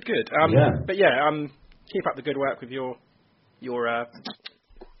it. Good. But keep up the good work with your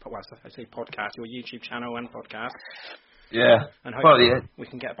podcast, your YouTube channel and podcast. Yeah. And hopefully we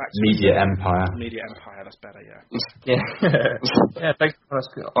can get back to Media Empire. Media Empire. That's better. Yeah. Yeah. Thanks for having us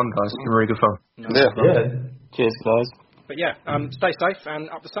on, guys. It's been really good fun. Yeah. Cheers, guys. But yeah, stay safe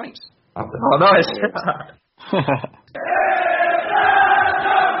and up the Saints. Oh, nice.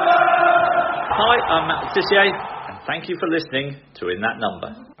 Hi, I'm Matt Tissier, and thank you for listening to In That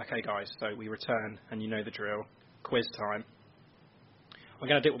Number. Okay, guys, so we return, and you know the drill. Quiz time. We're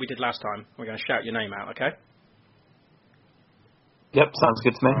going to do what we did last time. We're going to shout your name out, okay? Yep, sounds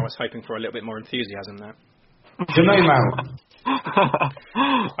good to me. I was hoping for a little bit more enthusiasm there. Your name out.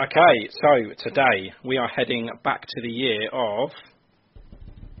 Okay, so today we are heading back to the year of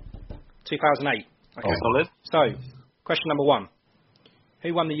 2008. Okay. Solid. So, question number 1.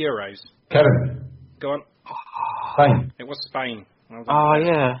 Who won the Euros? Kevin. Go on. Spain. It was Spain. Oh,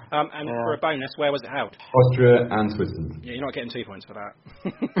 yeah. And for a bonus, where was it held? Austria and Switzerland. Yeah, you're not getting 2 points for that.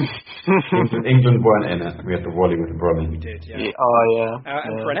 England weren't in it. We had the Wally with the Brolly. We did, yeah. Oh, yeah.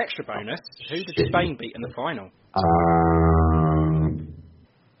 And for an extra bonus, who did Spain beat in the final?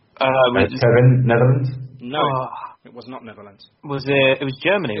 Kevin, Netherlands? No, it was not Netherlands. Was it? It was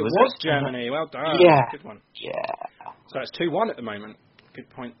Germany, was it? It was Germany. Well done. Yeah. Good one. Yeah. So it's 2-1 at the moment. Good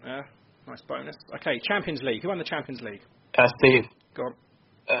point there. Nice bonus. Okay, Champions League. Who won the Champions League? Steve. Go on.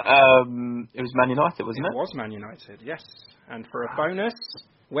 It was Man United, wasn't it? It was Man United, yes. And for a bonus,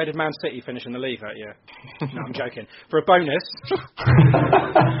 where did Man City finish in the league that year? No, I'm joking. For a bonus,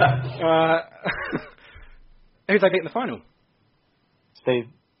 who did they beat in the final? Steve.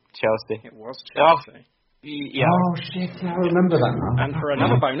 Chelsea. It was Chelsea. Yeah. Oh shit! Yeah, I remember that now. And for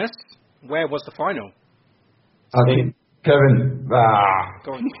another bonus, where was the final? Okay, Kevin.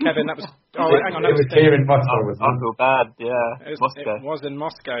 Go on, Kevin. That was. Oh, hang on. That was here in Moscow, wasn't it? I feel bad. Yeah. It Moscow. was in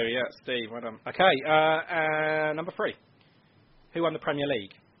Moscow. Yeah, Steve. Well done. Okay. Number 3. Who won the Premier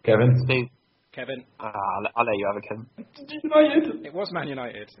League? Kevin. Steve. Kevin. I'll let you have it, Kevin. United. It was Man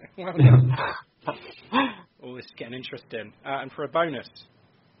United. Well done. Oh, this is getting interesting. And for a bonus.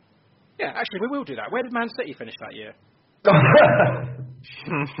 Yeah, actually, we will do that. Where did Man City finish that year?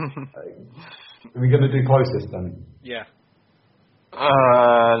 Are we going to do closest then? Yeah.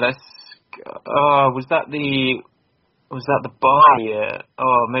 Let's. Was that the bye year?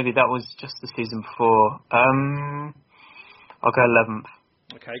 Oh, maybe that was just the season before. I'll go 11th.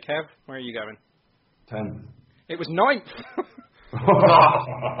 Okay, Kev, where are you going? 10th. It was 9th.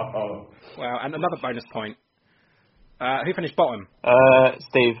 Wow, and another bonus point. Who finished bottom?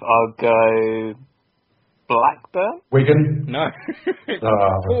 Steve, I'll go Blackburn. Wigan? No.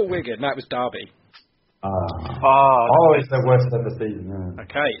 Poor Wigan. That was Derby. It's their worst ever season. Yeah.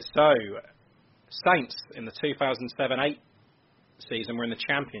 Okay, so Saints in the 2007-8 season were in the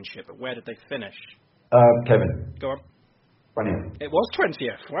Championship, but where did they finish? Kevin. Go on. 20th. It was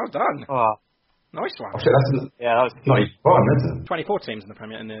 20th. Well done. Oh. Nice one. Oh, shit, that's that was not even bottom, is it? 24 teams in the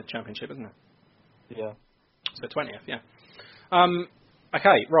Championship, isn't it? Yeah. So 20th, yeah.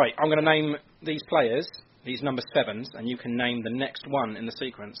 Okay, right. I'm going to name these players, these number 7s, and you can name the next one in the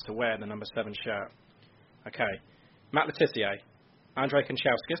sequence to wear the number 7 shirt. Okay. Matt Le Tissier, Andre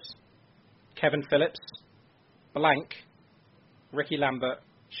Kanchelskis, Kevin Phillips, Blank, Ricky Lambert,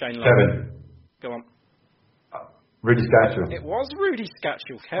 Shane Long. Kevin. Go on. Rudy Scatchell. It was Rudy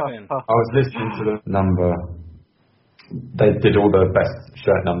Scatchell, Kevin. I was listening to the number. They did all the best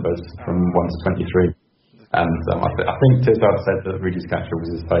shirt numbers from 1 to 23. And I think Tizzard said that Rudy Scatchell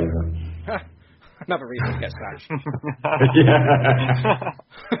was his favourite. Another reason to get sacked. Yeah.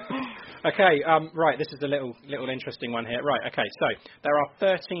 Okay, right, this is a little interesting one here. Right, okay, so there are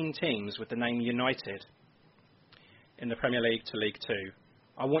 13 teams with the name United in the Premier League to League 2.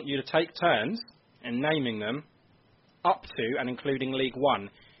 I want you to take turns in naming them up to and including League 1.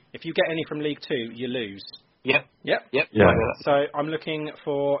 If you get any from League 2, you lose. Yep. Yeah. So I'm looking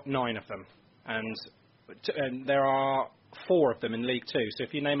for 9 of them. And there are 4 of them in League 2. So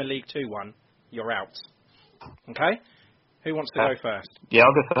if you name a League 2 one, you're out. Okay? Who wants to go first? Yeah,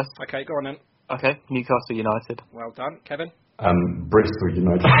 I'll go first. Okay, go on then. Okay, Newcastle United. Well done. Kevin? Bristol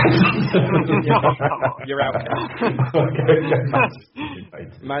United. You're out, Kevin. Okay,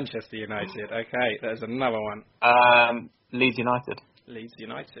 Manchester United. Okay, there's another one. Leeds United. Leeds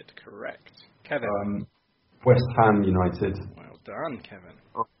United, correct. Kevin? West Ham United. Well done, Kevin.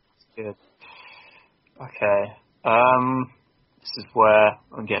 Oh, that's good. Okay. This is where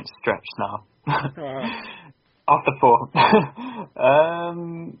I'm getting stretched now. After 4.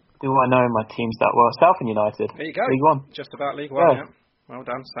 Do I know my teams that well? Southend United. There you go. League 1. Just about League 1, yeah. Well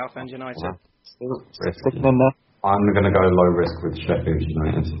done, Southend United. Still sticking in there. I'm going to go low risk with Sheffield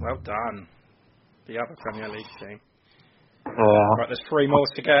United. Well done. The other Premier League team. Yeah. Right, there's 3 more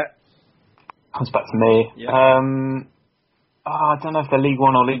to get. Comes back to me. Yeah. I don't know if they're League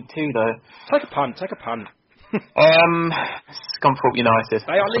 1 or League 2 though. Take a punt. Scunthorpe United.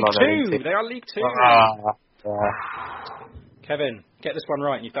 They are League 2. They are League 2. Kevin, get this one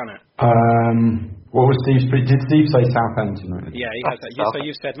right and you've done it. What was Steve's? Did Steve say Southend United? Yeah, he has that. So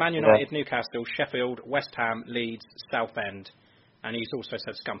you've said Man United, Newcastle, Sheffield, West Ham, Leeds, Southend, and he's also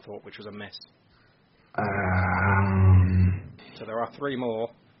said Scunthorpe, which was a miss. So there are 3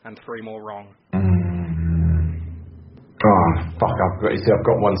 more and 3 more wrong. Oh, fuck, I've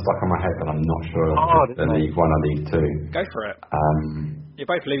got one stuck on my head, but I'm not sure if they're League 1 or League 2. Go for it. You're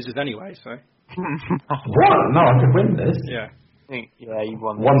both losers anyway, so. What? No, I could win this. Yeah. Yeah, you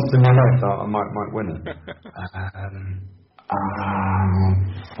won. Once in my life, I might win it.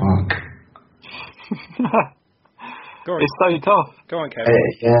 Fuck. Go on. It's so tough. Go on, Kevin.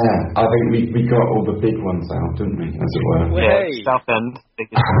 Yeah, I think we got all the big ones out, didn't we, as it were? Hey. Yeah, Southend.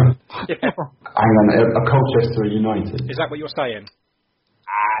 Yeah. Hang on, Colchester United. Is that what you're saying?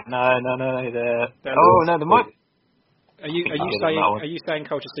 No. They might. Are you saying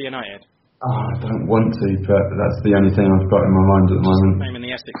Colchester United? I don't want to, but that's the only thing I've got in my mind at the moment. Naming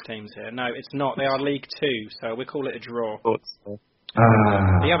the Essex teams here. No, it's not. They are League 2, so we call it a draw.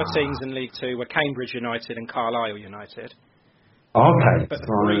 The other teams in League 2 were Cambridge United and Carlisle United. Okay. But the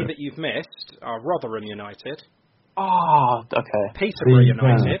 3 that you've missed are Rotherham United. Oh, okay. Peterborough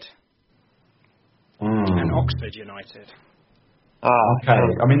United. And Oxford United. Okay,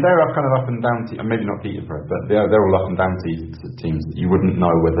 I mean they're kind of up and down teams, maybe not Peterborough, but they're all up and down teams. You wouldn't know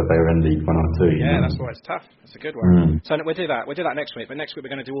whether they're in League 1 or 2. Yeah, that's why it's tough. It's a good one. So we'll do that. We'll do that next week. But next week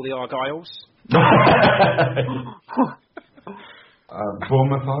we're going to do all the Argyles.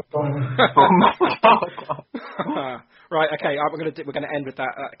 Bournemouth. Right. Okay. We're going to end with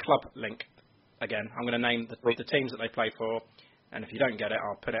that club link again. I'm going to name the teams that they play for, and if you don't get it,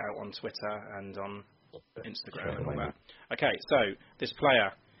 I'll put it out on Twitter and on Instagram and all that. Okay, so this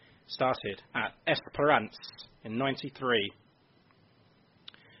player started at Esperance in '93,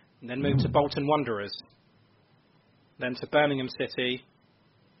 then moved to Bolton Wanderers, then to Birmingham City,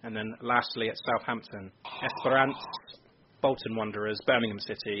 and then lastly at Southampton. Esperance, Bolton Wanderers, Birmingham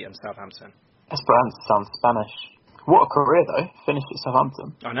City, and Southampton. Esperance sounds Spanish. What a career though! Finished at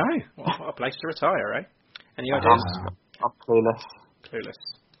Southampton. I know. What a place to retire, eh? Any ideas? I'm clueless.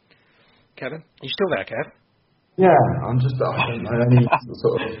 Kevin, are you still there, Kev? Yeah, I don't know any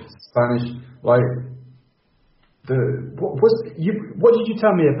sort of Spanish, like, what did you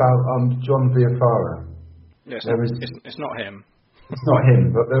tell me about John Villafara? Yes, it's not him. It's not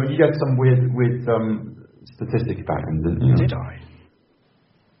him, but you had some weird statistic about him, didn't you? Did I?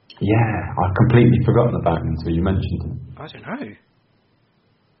 Yeah, I've completely forgotten about him until you mentioned him. I don't know.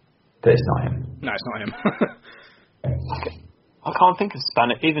 But it's not him. No, it's not him. I can't think of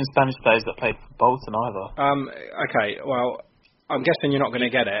Spanish players that played for Bolton either. Okay, well, I'm guessing you're not going to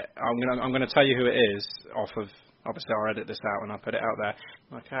get it. I'm going to tell you who it is off of. Obviously, I'll edit this out and I'll put it out there.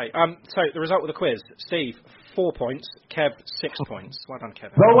 Okay. So the result of the quiz: Steve 4 points, Kev 6 points. Well done,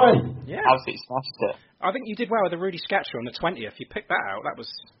 Kevin. No way. Yeah. Absolutely smashed it. I think you did well with the Rudy Scatcher on the 20th. You picked that out. That was.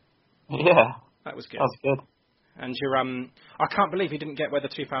 Yeah. That was good. That was good. And you're I can't believe you didn't get where the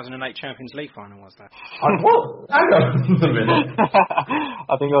 2008 Champions League final was there. What? Hang on a minute.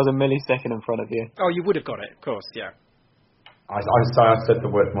 I think I was a millisecond in front of you. Oh, you would have got it, of course, yeah. I said the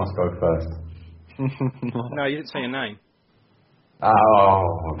word Moscow first. No, you didn't say your name. Oh,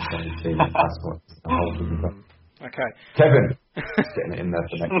 okay. That's what the whole thing is. Okay. Kevin. Just getting it in there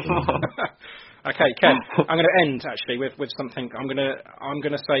for next week. Okay, Ken, I'm going to end actually with something. I'm going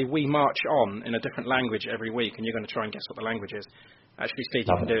to say "We March On" in a different language every week, and you're going to try and guess what the language is. Actually, Steve,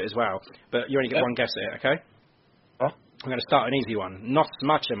 you can do it as well, but you only get one guess at it. Okay? Huh? I'm going to start an easy one. Nos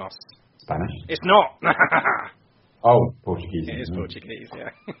marchemos. Spanish. It's not. Oh, Portuguese. It is Portuguese. Yeah.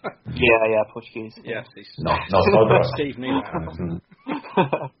 yeah, Portuguese. Yes. No, Steve knew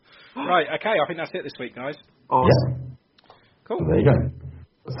that. Right. Okay. I think that's it this week, guys. Awesome. Yeah. Cool. So there you go.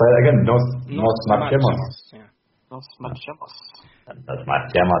 Say it again. Nos marchemos. Yeah. Nos marchemos. Nos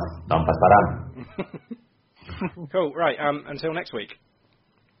marchemos. No pasarán. Cool. Right. Until next week.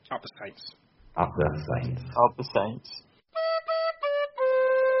 Up the Saints. Up the Saints. Up the Saints.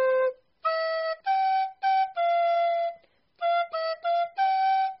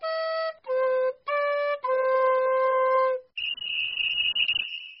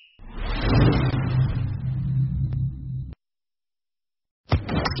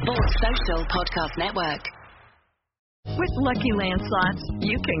 Social Podcast Network. With Lucky Land Slots,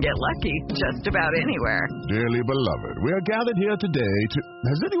 you can get lucky just about anywhere. Dearly beloved, we are gathered here today to...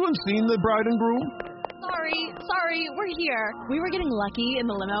 Has anyone seen the bride and groom? Sorry, we're here. We were getting lucky in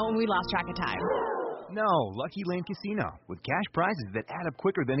the limo and we lost track of time. No, Lucky Land Casino, with cash prizes that add up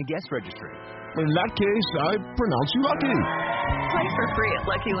quicker than a guest registry. In that case, I pronounce you lucky. Play for free at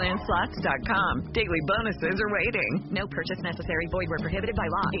LuckyLandSlots.com. Daily bonuses are waiting. No purchase necessary. Void where prohibited by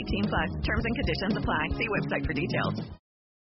law. 18+. Terms and conditions apply. See website for details.